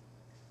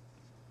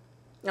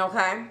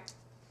 Okay?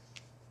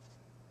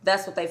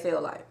 That's what they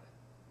feel like.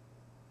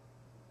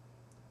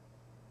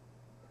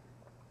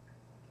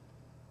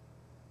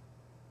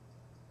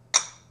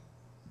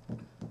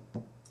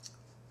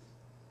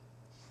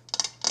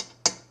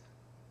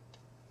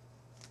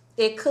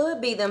 It could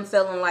be them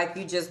feeling like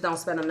you just don't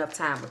spend enough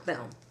time with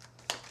them.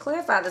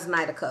 Clarify this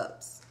Knight of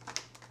Cups.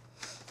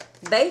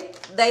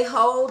 They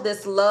hold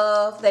this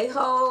love. They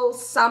hold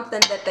something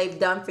that they've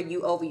done for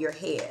you over your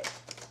head.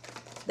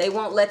 They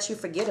won't let you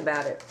forget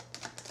about it.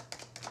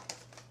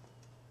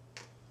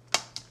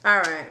 All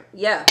right.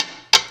 Yeah.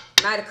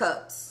 Knight of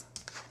Cups.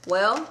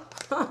 Well,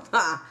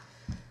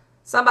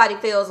 somebody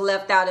feels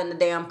left out in the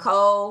damn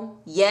cold,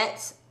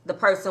 yet the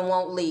person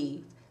won't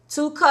leave.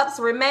 2 cups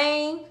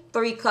remain.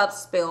 3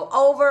 cups spill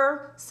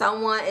over.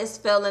 Someone is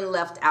feeling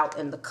left out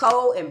in the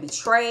cold and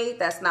betrayed.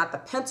 That's not the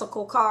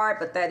Pentacle card,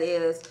 but that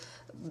is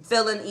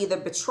feeling either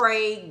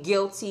betrayed,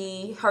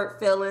 guilty, hurt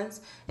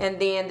feelings.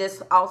 And then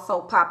this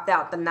also popped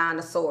out, the 9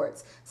 of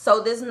Swords. So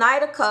this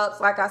Knight of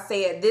Cups, like I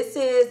said, this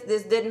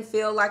didn't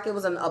feel like it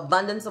was an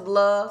abundance of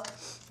love.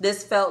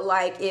 This felt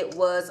like it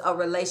was a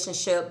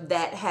relationship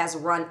that has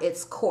run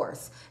its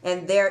course.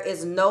 And there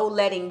is no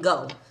letting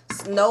go.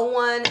 No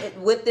one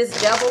with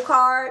this devil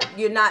card,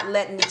 you're not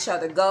letting each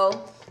other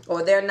go,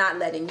 or they're not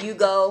letting you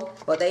go,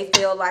 or they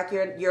feel like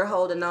you're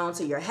holding on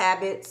to your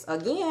habits.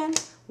 Again,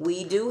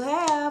 we do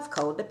have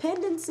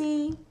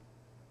codependency.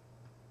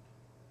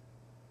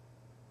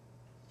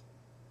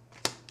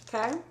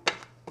 Okay.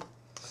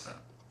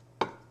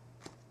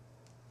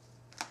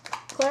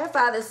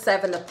 Clarify this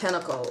 7 of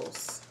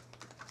Pentacles.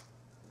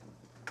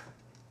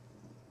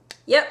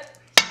 Yep.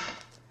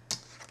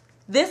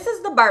 This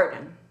is the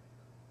burden.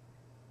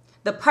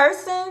 The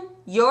person,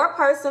 your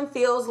person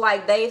feels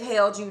like they've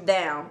held you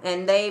down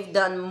and they've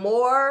done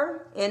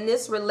more in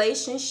this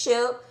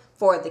relationship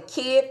for the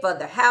kid, for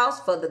the house,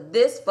 for the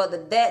this, for the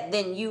that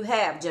than you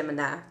have,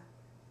 Gemini.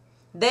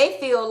 They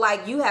feel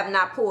like you have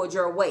not pulled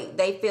your weight.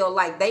 They feel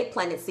like they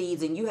planted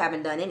seeds and you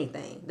haven't done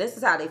anything. This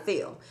is how they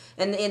feel.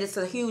 And it's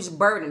a huge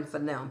burden for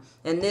them.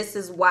 And this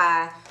is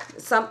why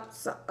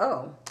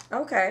oh,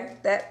 okay.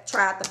 That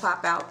tried to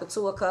pop out. The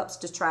 2 of Cups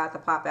just tried to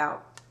pop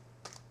out.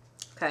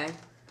 Okay.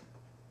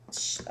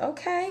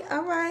 Okay,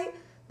 all right.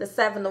 The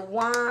 7 of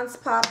Wands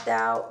popped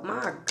out.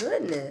 My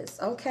goodness.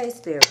 Okay,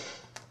 Spirit.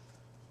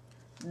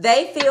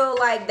 They feel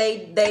like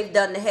they've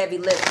done the heavy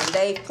lifting.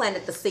 They've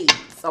planted the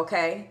seeds,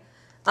 okay?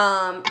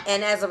 And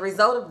as a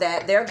result of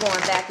that, they're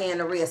going back in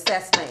to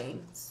reassess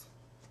things.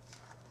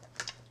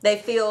 They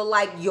feel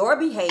like your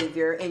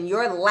behavior and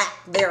your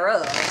lack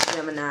thereof,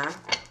 Gemini,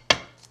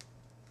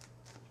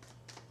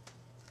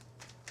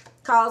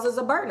 causes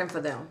a burden for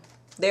them.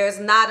 There's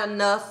not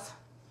enough.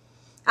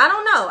 I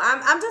don't know.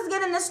 I'm just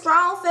getting this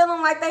strong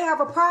feeling like they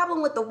have a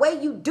problem with the way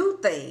you do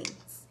things.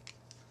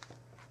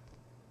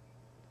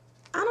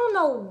 I don't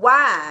know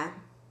why.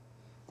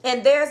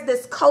 And there's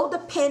this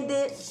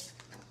codependent,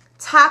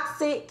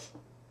 toxic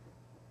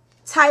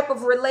type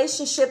of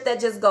relationship that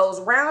just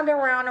goes round and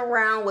round and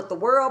round with the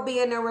world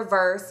being in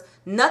reverse.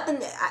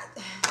 Nothing.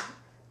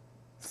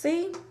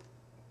 See?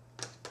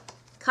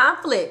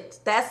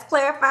 Conflict. That's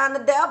clarifying the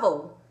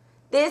devil.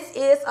 This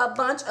is a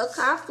bunch of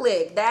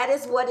conflict. That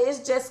is what is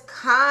just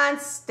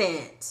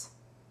constant.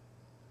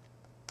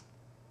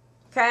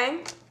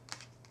 Okay?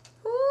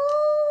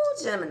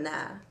 Ooh,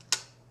 Gemini.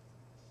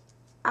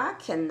 I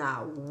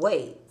cannot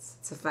wait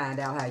to find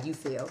out how you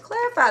feel.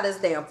 Clarify this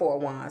damn 4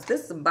 of Wands.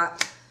 This is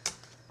about...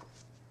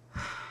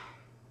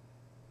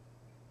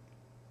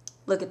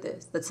 Look at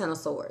this. The 10 of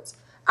Swords.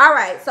 All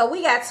right. So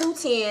we got 2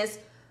 10s.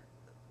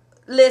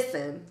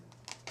 Listen.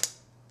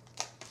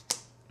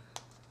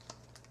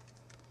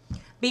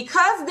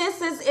 Because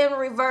this is in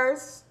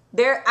reverse,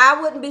 I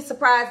wouldn't be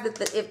surprised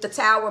if the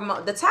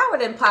tower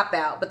didn't pop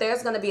out, but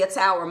there's going to be a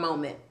tower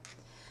moment.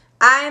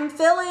 I'm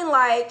feeling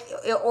like,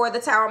 or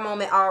the tower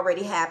moment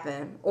already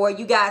happened, or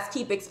you guys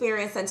keep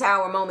experiencing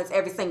tower moments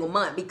every single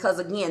month because,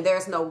 again,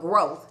 there's no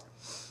growth.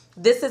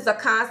 This is a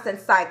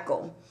constant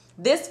cycle.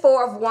 This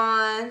 4 of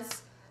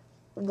Wands,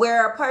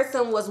 where a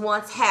person was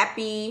once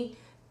happy,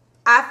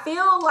 I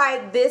feel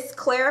like this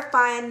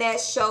clarifying that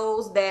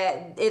shows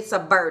that it's a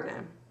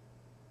burden.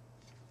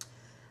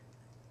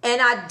 And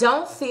I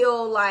don't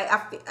feel like,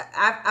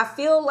 I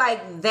feel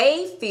like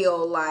they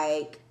feel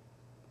like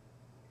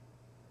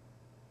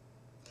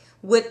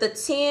with the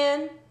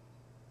 10,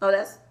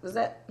 was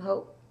that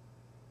Hope?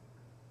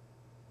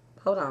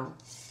 Hold on.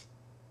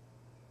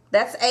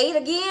 That's 8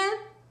 again?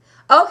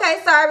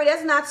 Okay, sorry,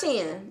 that's not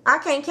 10. I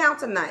can't count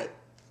tonight.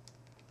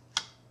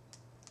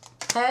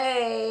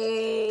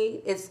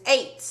 Hey, it's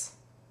 8.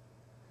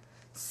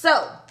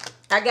 So,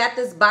 I got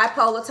this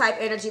bipolar type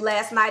energy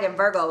last night in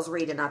Virgo's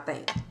reading, I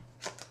think.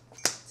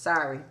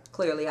 Sorry,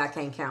 clearly I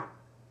can't count.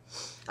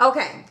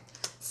 Okay,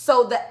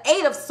 so the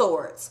 8 of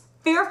Swords,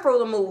 fearful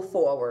to move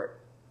forward,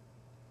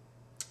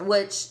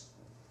 which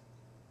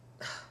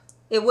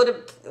It would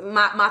have,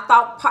 my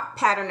thought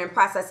pattern and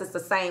process is the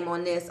same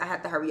on this. I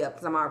have to hurry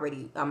up because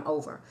I'm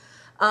over.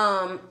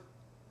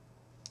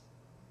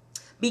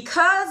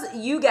 Because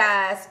you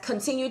guys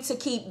continue to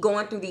keep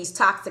going through these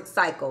toxic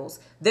cycles,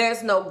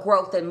 there's no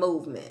growth and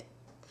movement.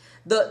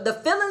 The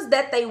feelings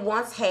that they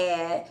once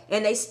had,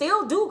 and they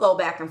still do go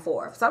back and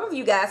forth. Some of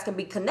you guys can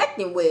be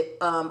connecting with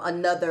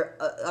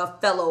a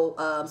fellow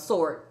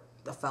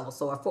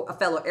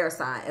air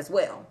sign as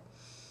well.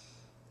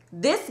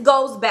 This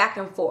goes back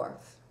and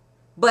forth,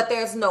 but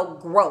there's no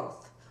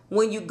growth.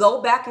 When you go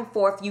back and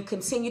forth, you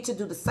continue to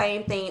do the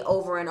same thing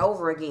over and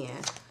over again.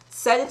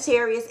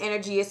 Sagittarius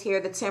energy is here,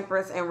 the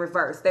Temperance in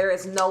reverse. There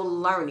is no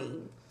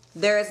learning.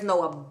 There is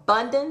no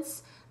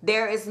abundance.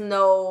 There is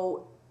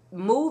no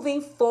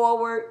moving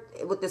forward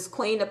with this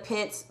Queen of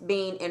Pentacles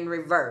being in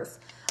reverse.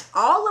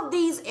 All of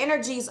these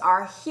energies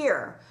are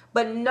here,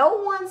 but no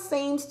one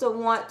seems to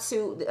want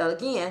to,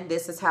 again,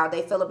 this is how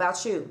they feel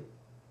about you.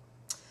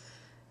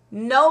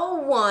 No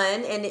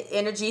one, and the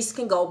energies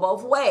can go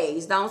both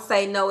ways. Don't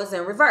say no, it's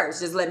in reverse.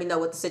 Just let me know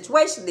what the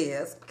situation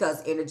is,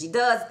 because energy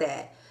does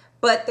that.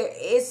 But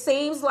it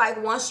seems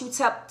like once you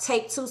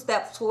take 2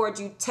 steps forward,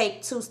 you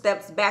take 2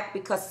 steps back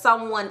because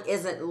someone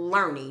isn't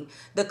learning.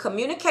 The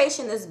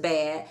communication is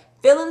bad.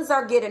 Feelings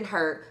are getting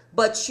hurt,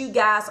 but you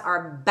guys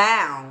are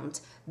bound.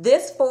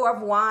 This 4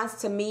 of Wands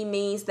to me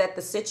means that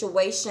the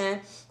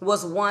situation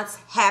was once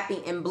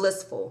happy and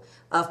blissful.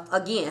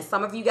 Again,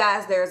 some of you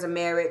guys, there's a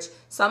marriage.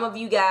 Some of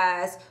you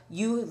guys,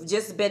 you've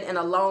just been in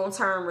a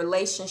long-term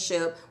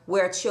relationship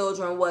where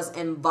children was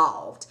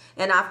involved.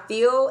 And I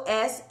feel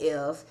as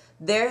if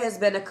there has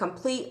been a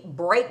complete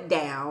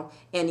breakdown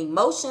in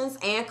emotions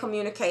and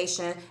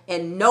communication,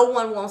 and no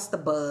one wants to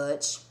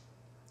budge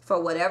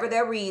for whatever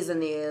their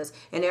reason is,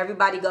 and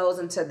everybody goes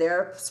into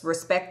their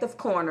respective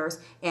corners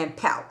and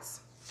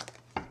pouts.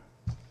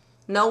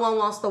 No one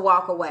wants to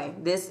walk away.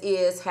 This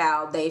is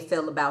how they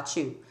feel about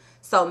you.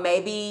 So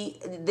maybe,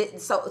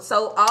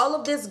 so all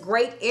of this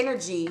great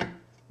energy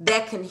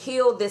that can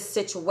heal this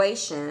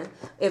situation,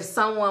 if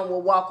someone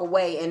will walk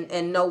away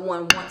and no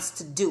one wants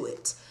to do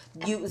it.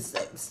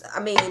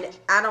 I mean,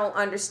 I don't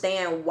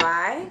understand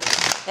why.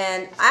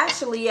 And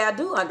actually, I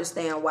do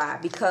understand why,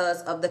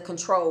 because of the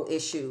control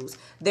issues.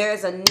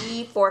 There's a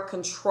need for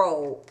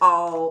control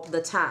all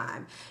the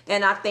time.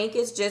 And I think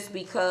it's just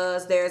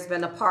because there's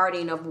been a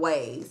parting of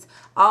ways.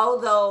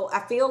 Although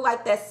I feel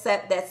like that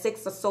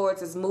 6 of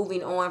Swords is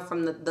moving on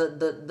from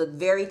the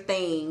very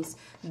things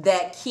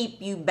that keep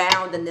you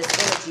bound in this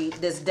energy,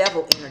 this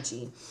devil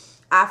energy.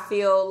 I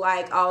feel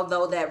like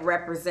although that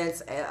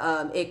represents,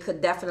 it could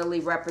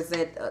definitely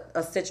represent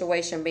a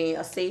situation being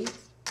a C.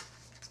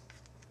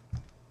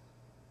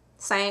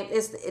 Same,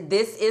 this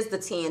is the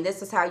 10.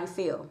 This is how you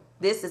feel.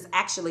 This is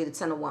actually the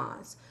 10 of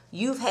Wands.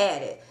 You've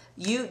had it.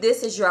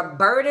 This is your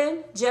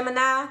burden,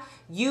 Gemini.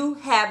 You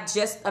have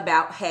just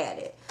about had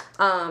it.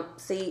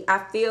 See, I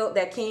feel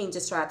that King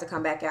just tried to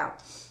come back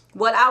out.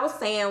 What I was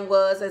saying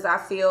is I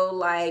feel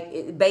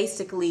like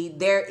basically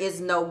there is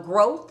no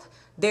growth.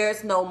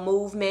 There's no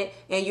movement,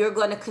 and you're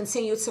going to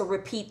continue to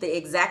repeat the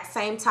exact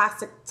same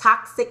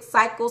toxic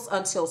cycles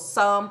until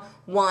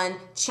someone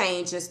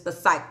changes the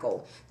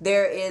cycle.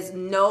 There is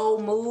no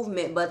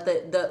movement, but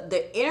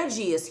the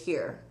energy is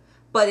here,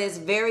 but it's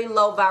very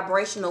low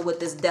vibrational with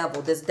this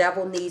devil. This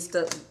devil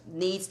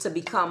needs to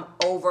become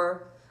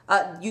over.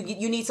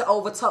 You need to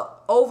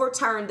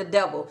overturn the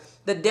devil.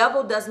 The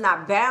devil does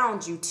not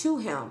bound you to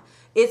him.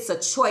 It's a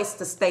choice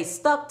to stay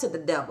stuck to the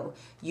devil.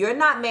 You're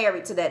not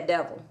married to that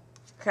devil.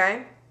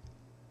 Okay,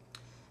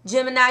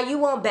 Gemini, you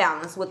want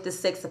balance with the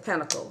 6 of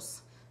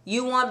Pentacles.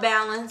 You want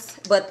balance,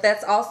 but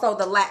that's also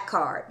the lack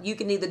card. You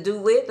can either do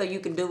with or you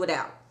can do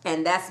without.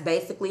 And that's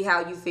basically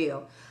how you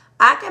feel.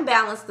 I can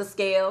balance the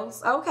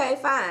scales. Okay,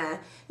 fine.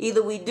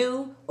 Either we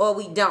do or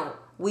we don't.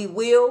 We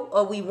will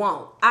or we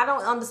won't. I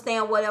don't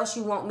understand what else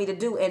you want me to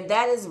do. And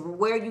that is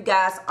where you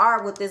guys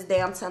are with this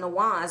damn 10 of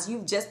Wands.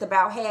 You've just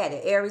about had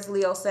it. Aries,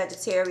 Leo,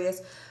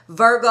 Sagittarius,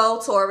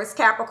 Virgo, Taurus,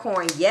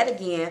 Capricorn, yet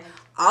again,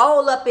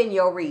 all up in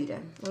your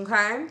reading,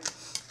 okay?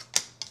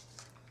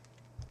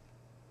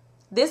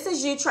 This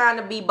is you trying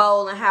to be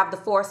bold and have the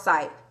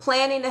foresight,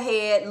 planning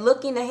ahead,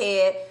 looking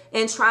ahead,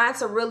 and trying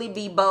to really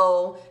be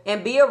bold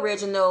and be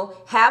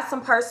original, have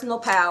some personal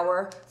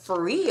power,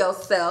 free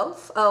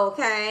yourself,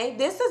 okay?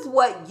 This is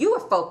what you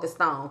are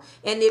focused on.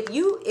 And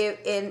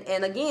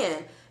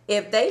again,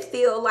 if they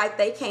feel like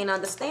they can't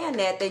understand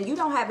that, then you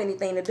don't have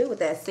anything to do with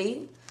that,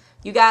 see?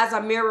 You guys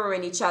are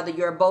mirroring each other.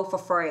 You're both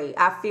afraid.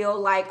 I feel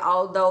like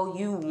although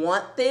you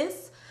want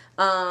this,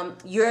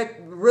 you're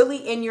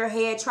really in your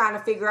head trying to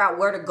figure out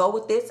where to go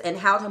with this and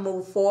how to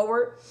move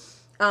forward.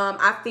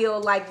 I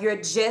feel like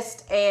you're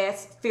just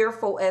as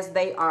fearful as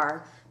they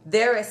are.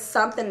 There is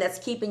something that's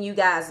keeping you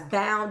guys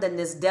bound in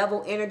this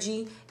devil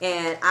energy,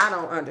 and I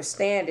don't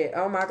understand it.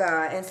 Oh my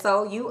God. And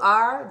so you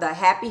are the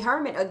happy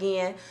hermit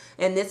again,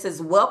 and this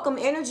is welcome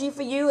energy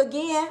for you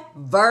again.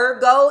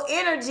 Virgo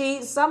energy.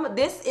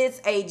 This is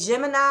a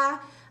Gemini.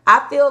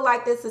 I feel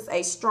like this is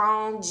a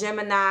strong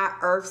Gemini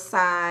earth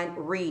sign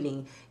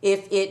reading.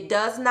 If it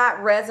does not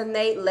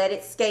resonate, let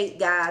it skate,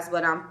 guys.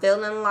 But I'm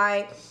feeling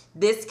like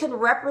this can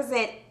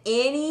represent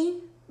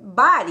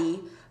anybody,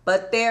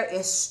 but there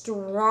is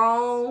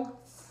strong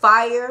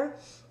fire.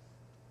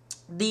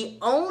 The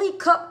only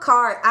cup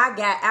card I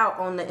got out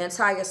on the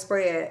entire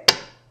spread,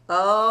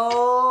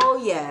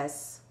 oh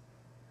yes,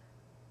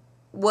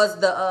 was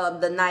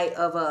the Knight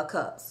of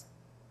Cups.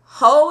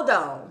 Hold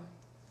on.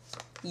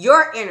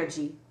 Your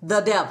energy, the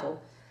devil.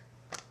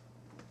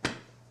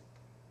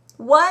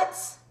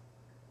 What?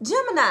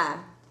 Gemini.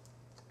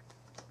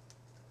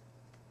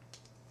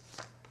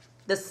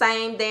 The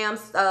same damn,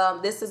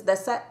 this is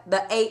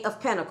the 8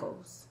 of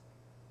Pentacles.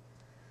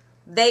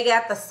 They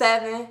got the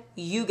 7,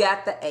 you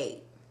got the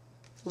 8.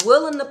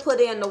 Willing to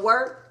put in the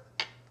work,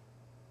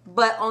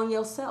 but on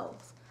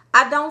yourself.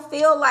 I don't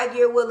feel like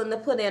you're willing to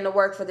put in the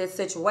work for this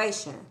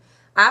situation.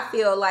 I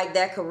feel like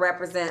that could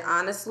represent,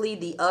 honestly,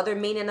 the other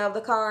meaning of the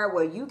card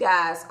where you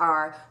guys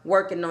are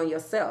working on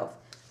yourself.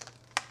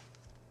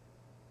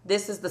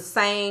 This is the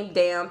same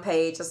damn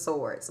Page of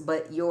Swords,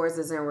 but yours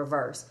is in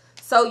reverse.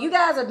 So you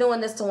guys are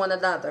doing this to one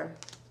another.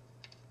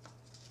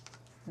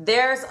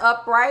 Theirs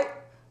upright,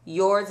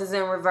 yours is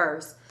in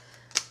reverse.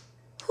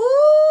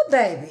 Whoo,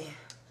 baby.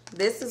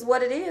 This is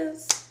what it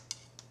is.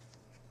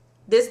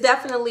 This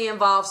definitely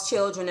involves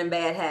children and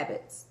bad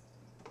habits.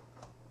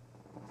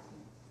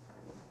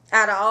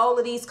 Out of all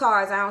of these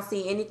cards, I don't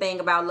see anything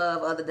about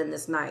love other than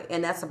this Knight.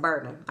 And that's a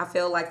burden. I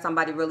feel like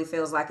somebody really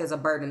feels like it's a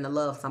burden to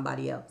love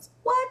somebody else.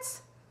 What?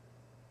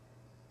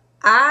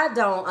 I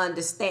don't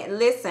understand.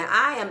 Listen,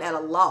 I am at a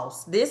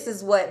loss. This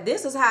is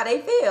how they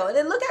feel. And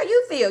then look how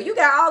you feel. You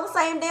got all the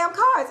same damn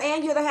cards.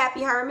 And you're the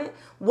happy hermit.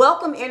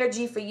 Welcome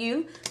energy for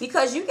you.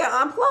 Because you can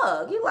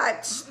unplug. You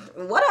like,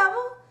 whatever.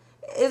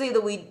 It's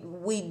either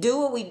we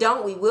do or we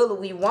don't. We will or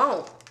we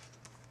won't.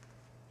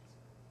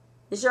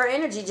 It's your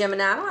energy,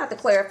 Gemini. I don't have to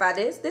clarify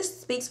this.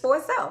 This speaks for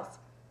itself.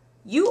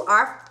 You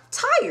are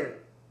tired.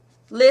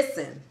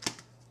 Listen.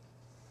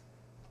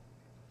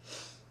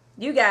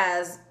 You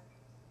guys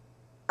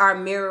are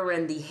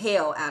mirroring the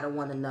hell out of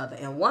one another.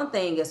 And one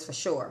thing is for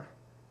sure.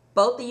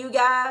 Both of you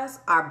guys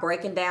are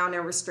breaking down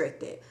and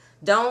restricted.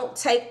 Don't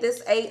take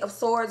this 8 of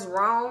Swords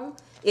wrong.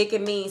 It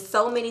can mean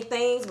so many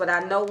things, but I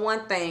know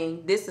one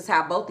thing. This is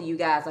how both of you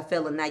guys are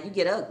feeling. Now you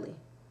get ugly.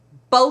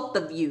 Both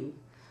of you.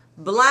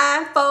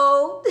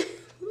 Blindfold.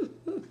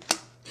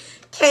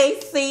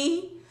 Can't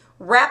see.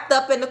 Wrapped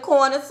up in the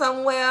corner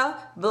somewhere.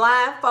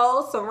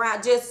 Blindfold.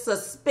 Surround. Just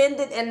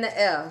suspended in the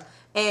air.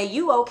 And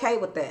you okay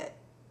with that.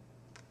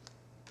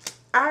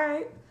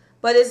 Alright.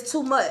 But it's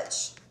too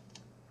much.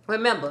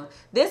 Remember,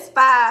 this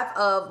 5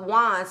 of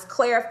Wands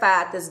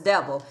clarified this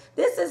devil.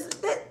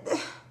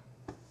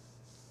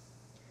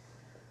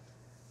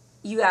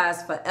 You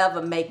guys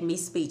forever make me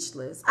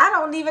speechless. I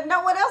don't even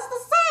know what else to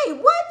say.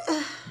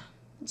 What?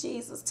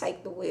 Jesus,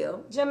 take the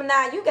wheel.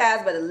 Gemini, you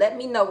guys better let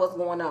me know what's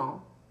going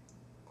on.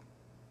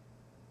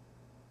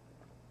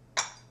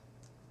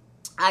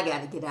 I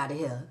got to get out of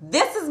here.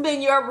 This has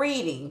been your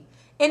reading.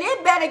 And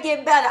it better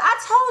get better. I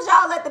told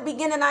y'all at the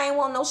beginning I ain't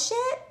want no shit.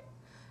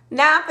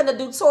 Now I'm finna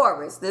do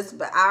Taurus.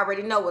 I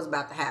already know what's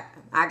about to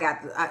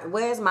happen.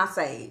 Where's my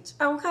sage?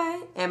 Okay.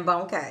 And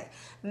bouquet.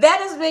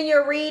 That has been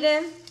your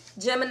reading.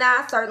 Gemini,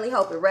 I certainly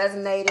hope it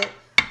resonated.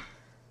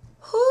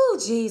 Whoo,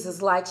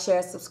 Jesus, like,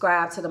 share,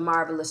 subscribe to the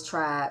Marvelous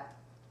Tribe.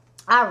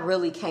 I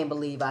really can't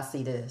believe I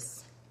see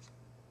this.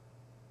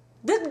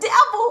 The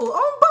devil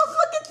on both.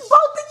 Look at both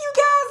of you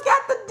guys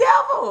got the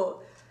devil.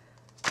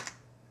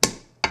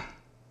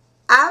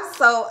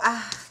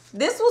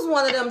 This was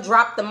one of them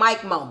drop the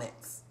mic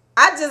moments.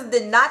 I just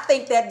did not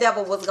think that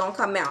devil was going to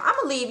come out. I'm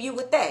going to leave you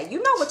with that.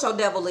 You know what your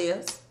devil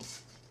is.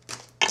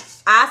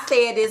 I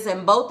said this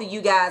in both of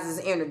you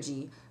guys'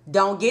 energy.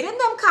 Don't get in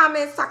them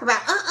comments talking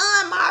about,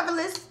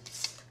 Marvelous.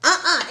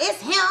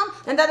 It's him.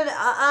 And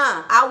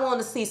I want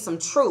to see some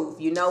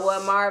truth. You know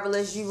what,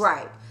 Marvelous? You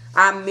right.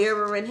 I'm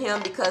mirroring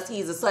him because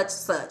he's a such and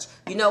such.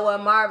 You know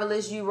what,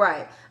 Marvelous? You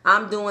right.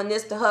 I'm doing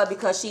this to her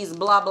because she's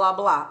blah, blah,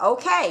 blah.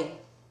 Okay.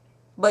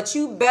 But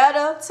you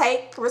better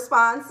take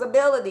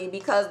responsibility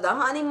because the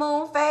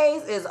honeymoon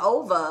phase is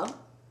over.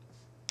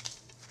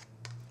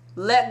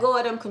 Let go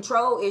of them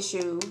control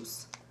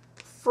issues.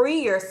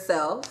 Free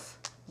yourself.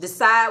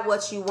 Decide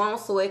what you want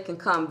so it can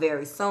come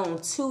very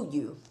soon to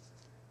you.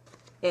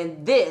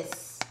 And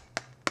this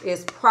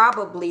is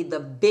probably the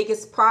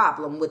biggest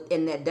problem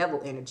within that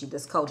devil energy,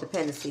 this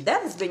codependency.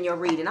 That has been your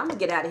reading. I'm going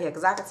to get out of here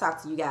because I can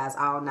talk to you guys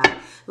all night.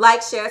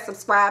 Like, share,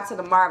 subscribe to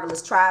the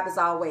Marvelous Tribe. It's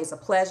always a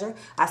pleasure.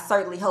 I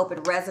certainly hope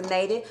it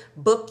resonated.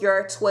 Book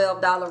your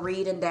 $12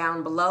 reading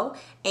down below.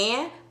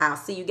 And I'll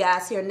see you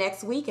guys here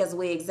next week as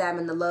we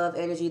examine the love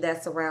energy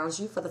that surrounds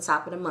you for the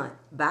top of the month.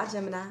 Bye,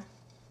 Gemini.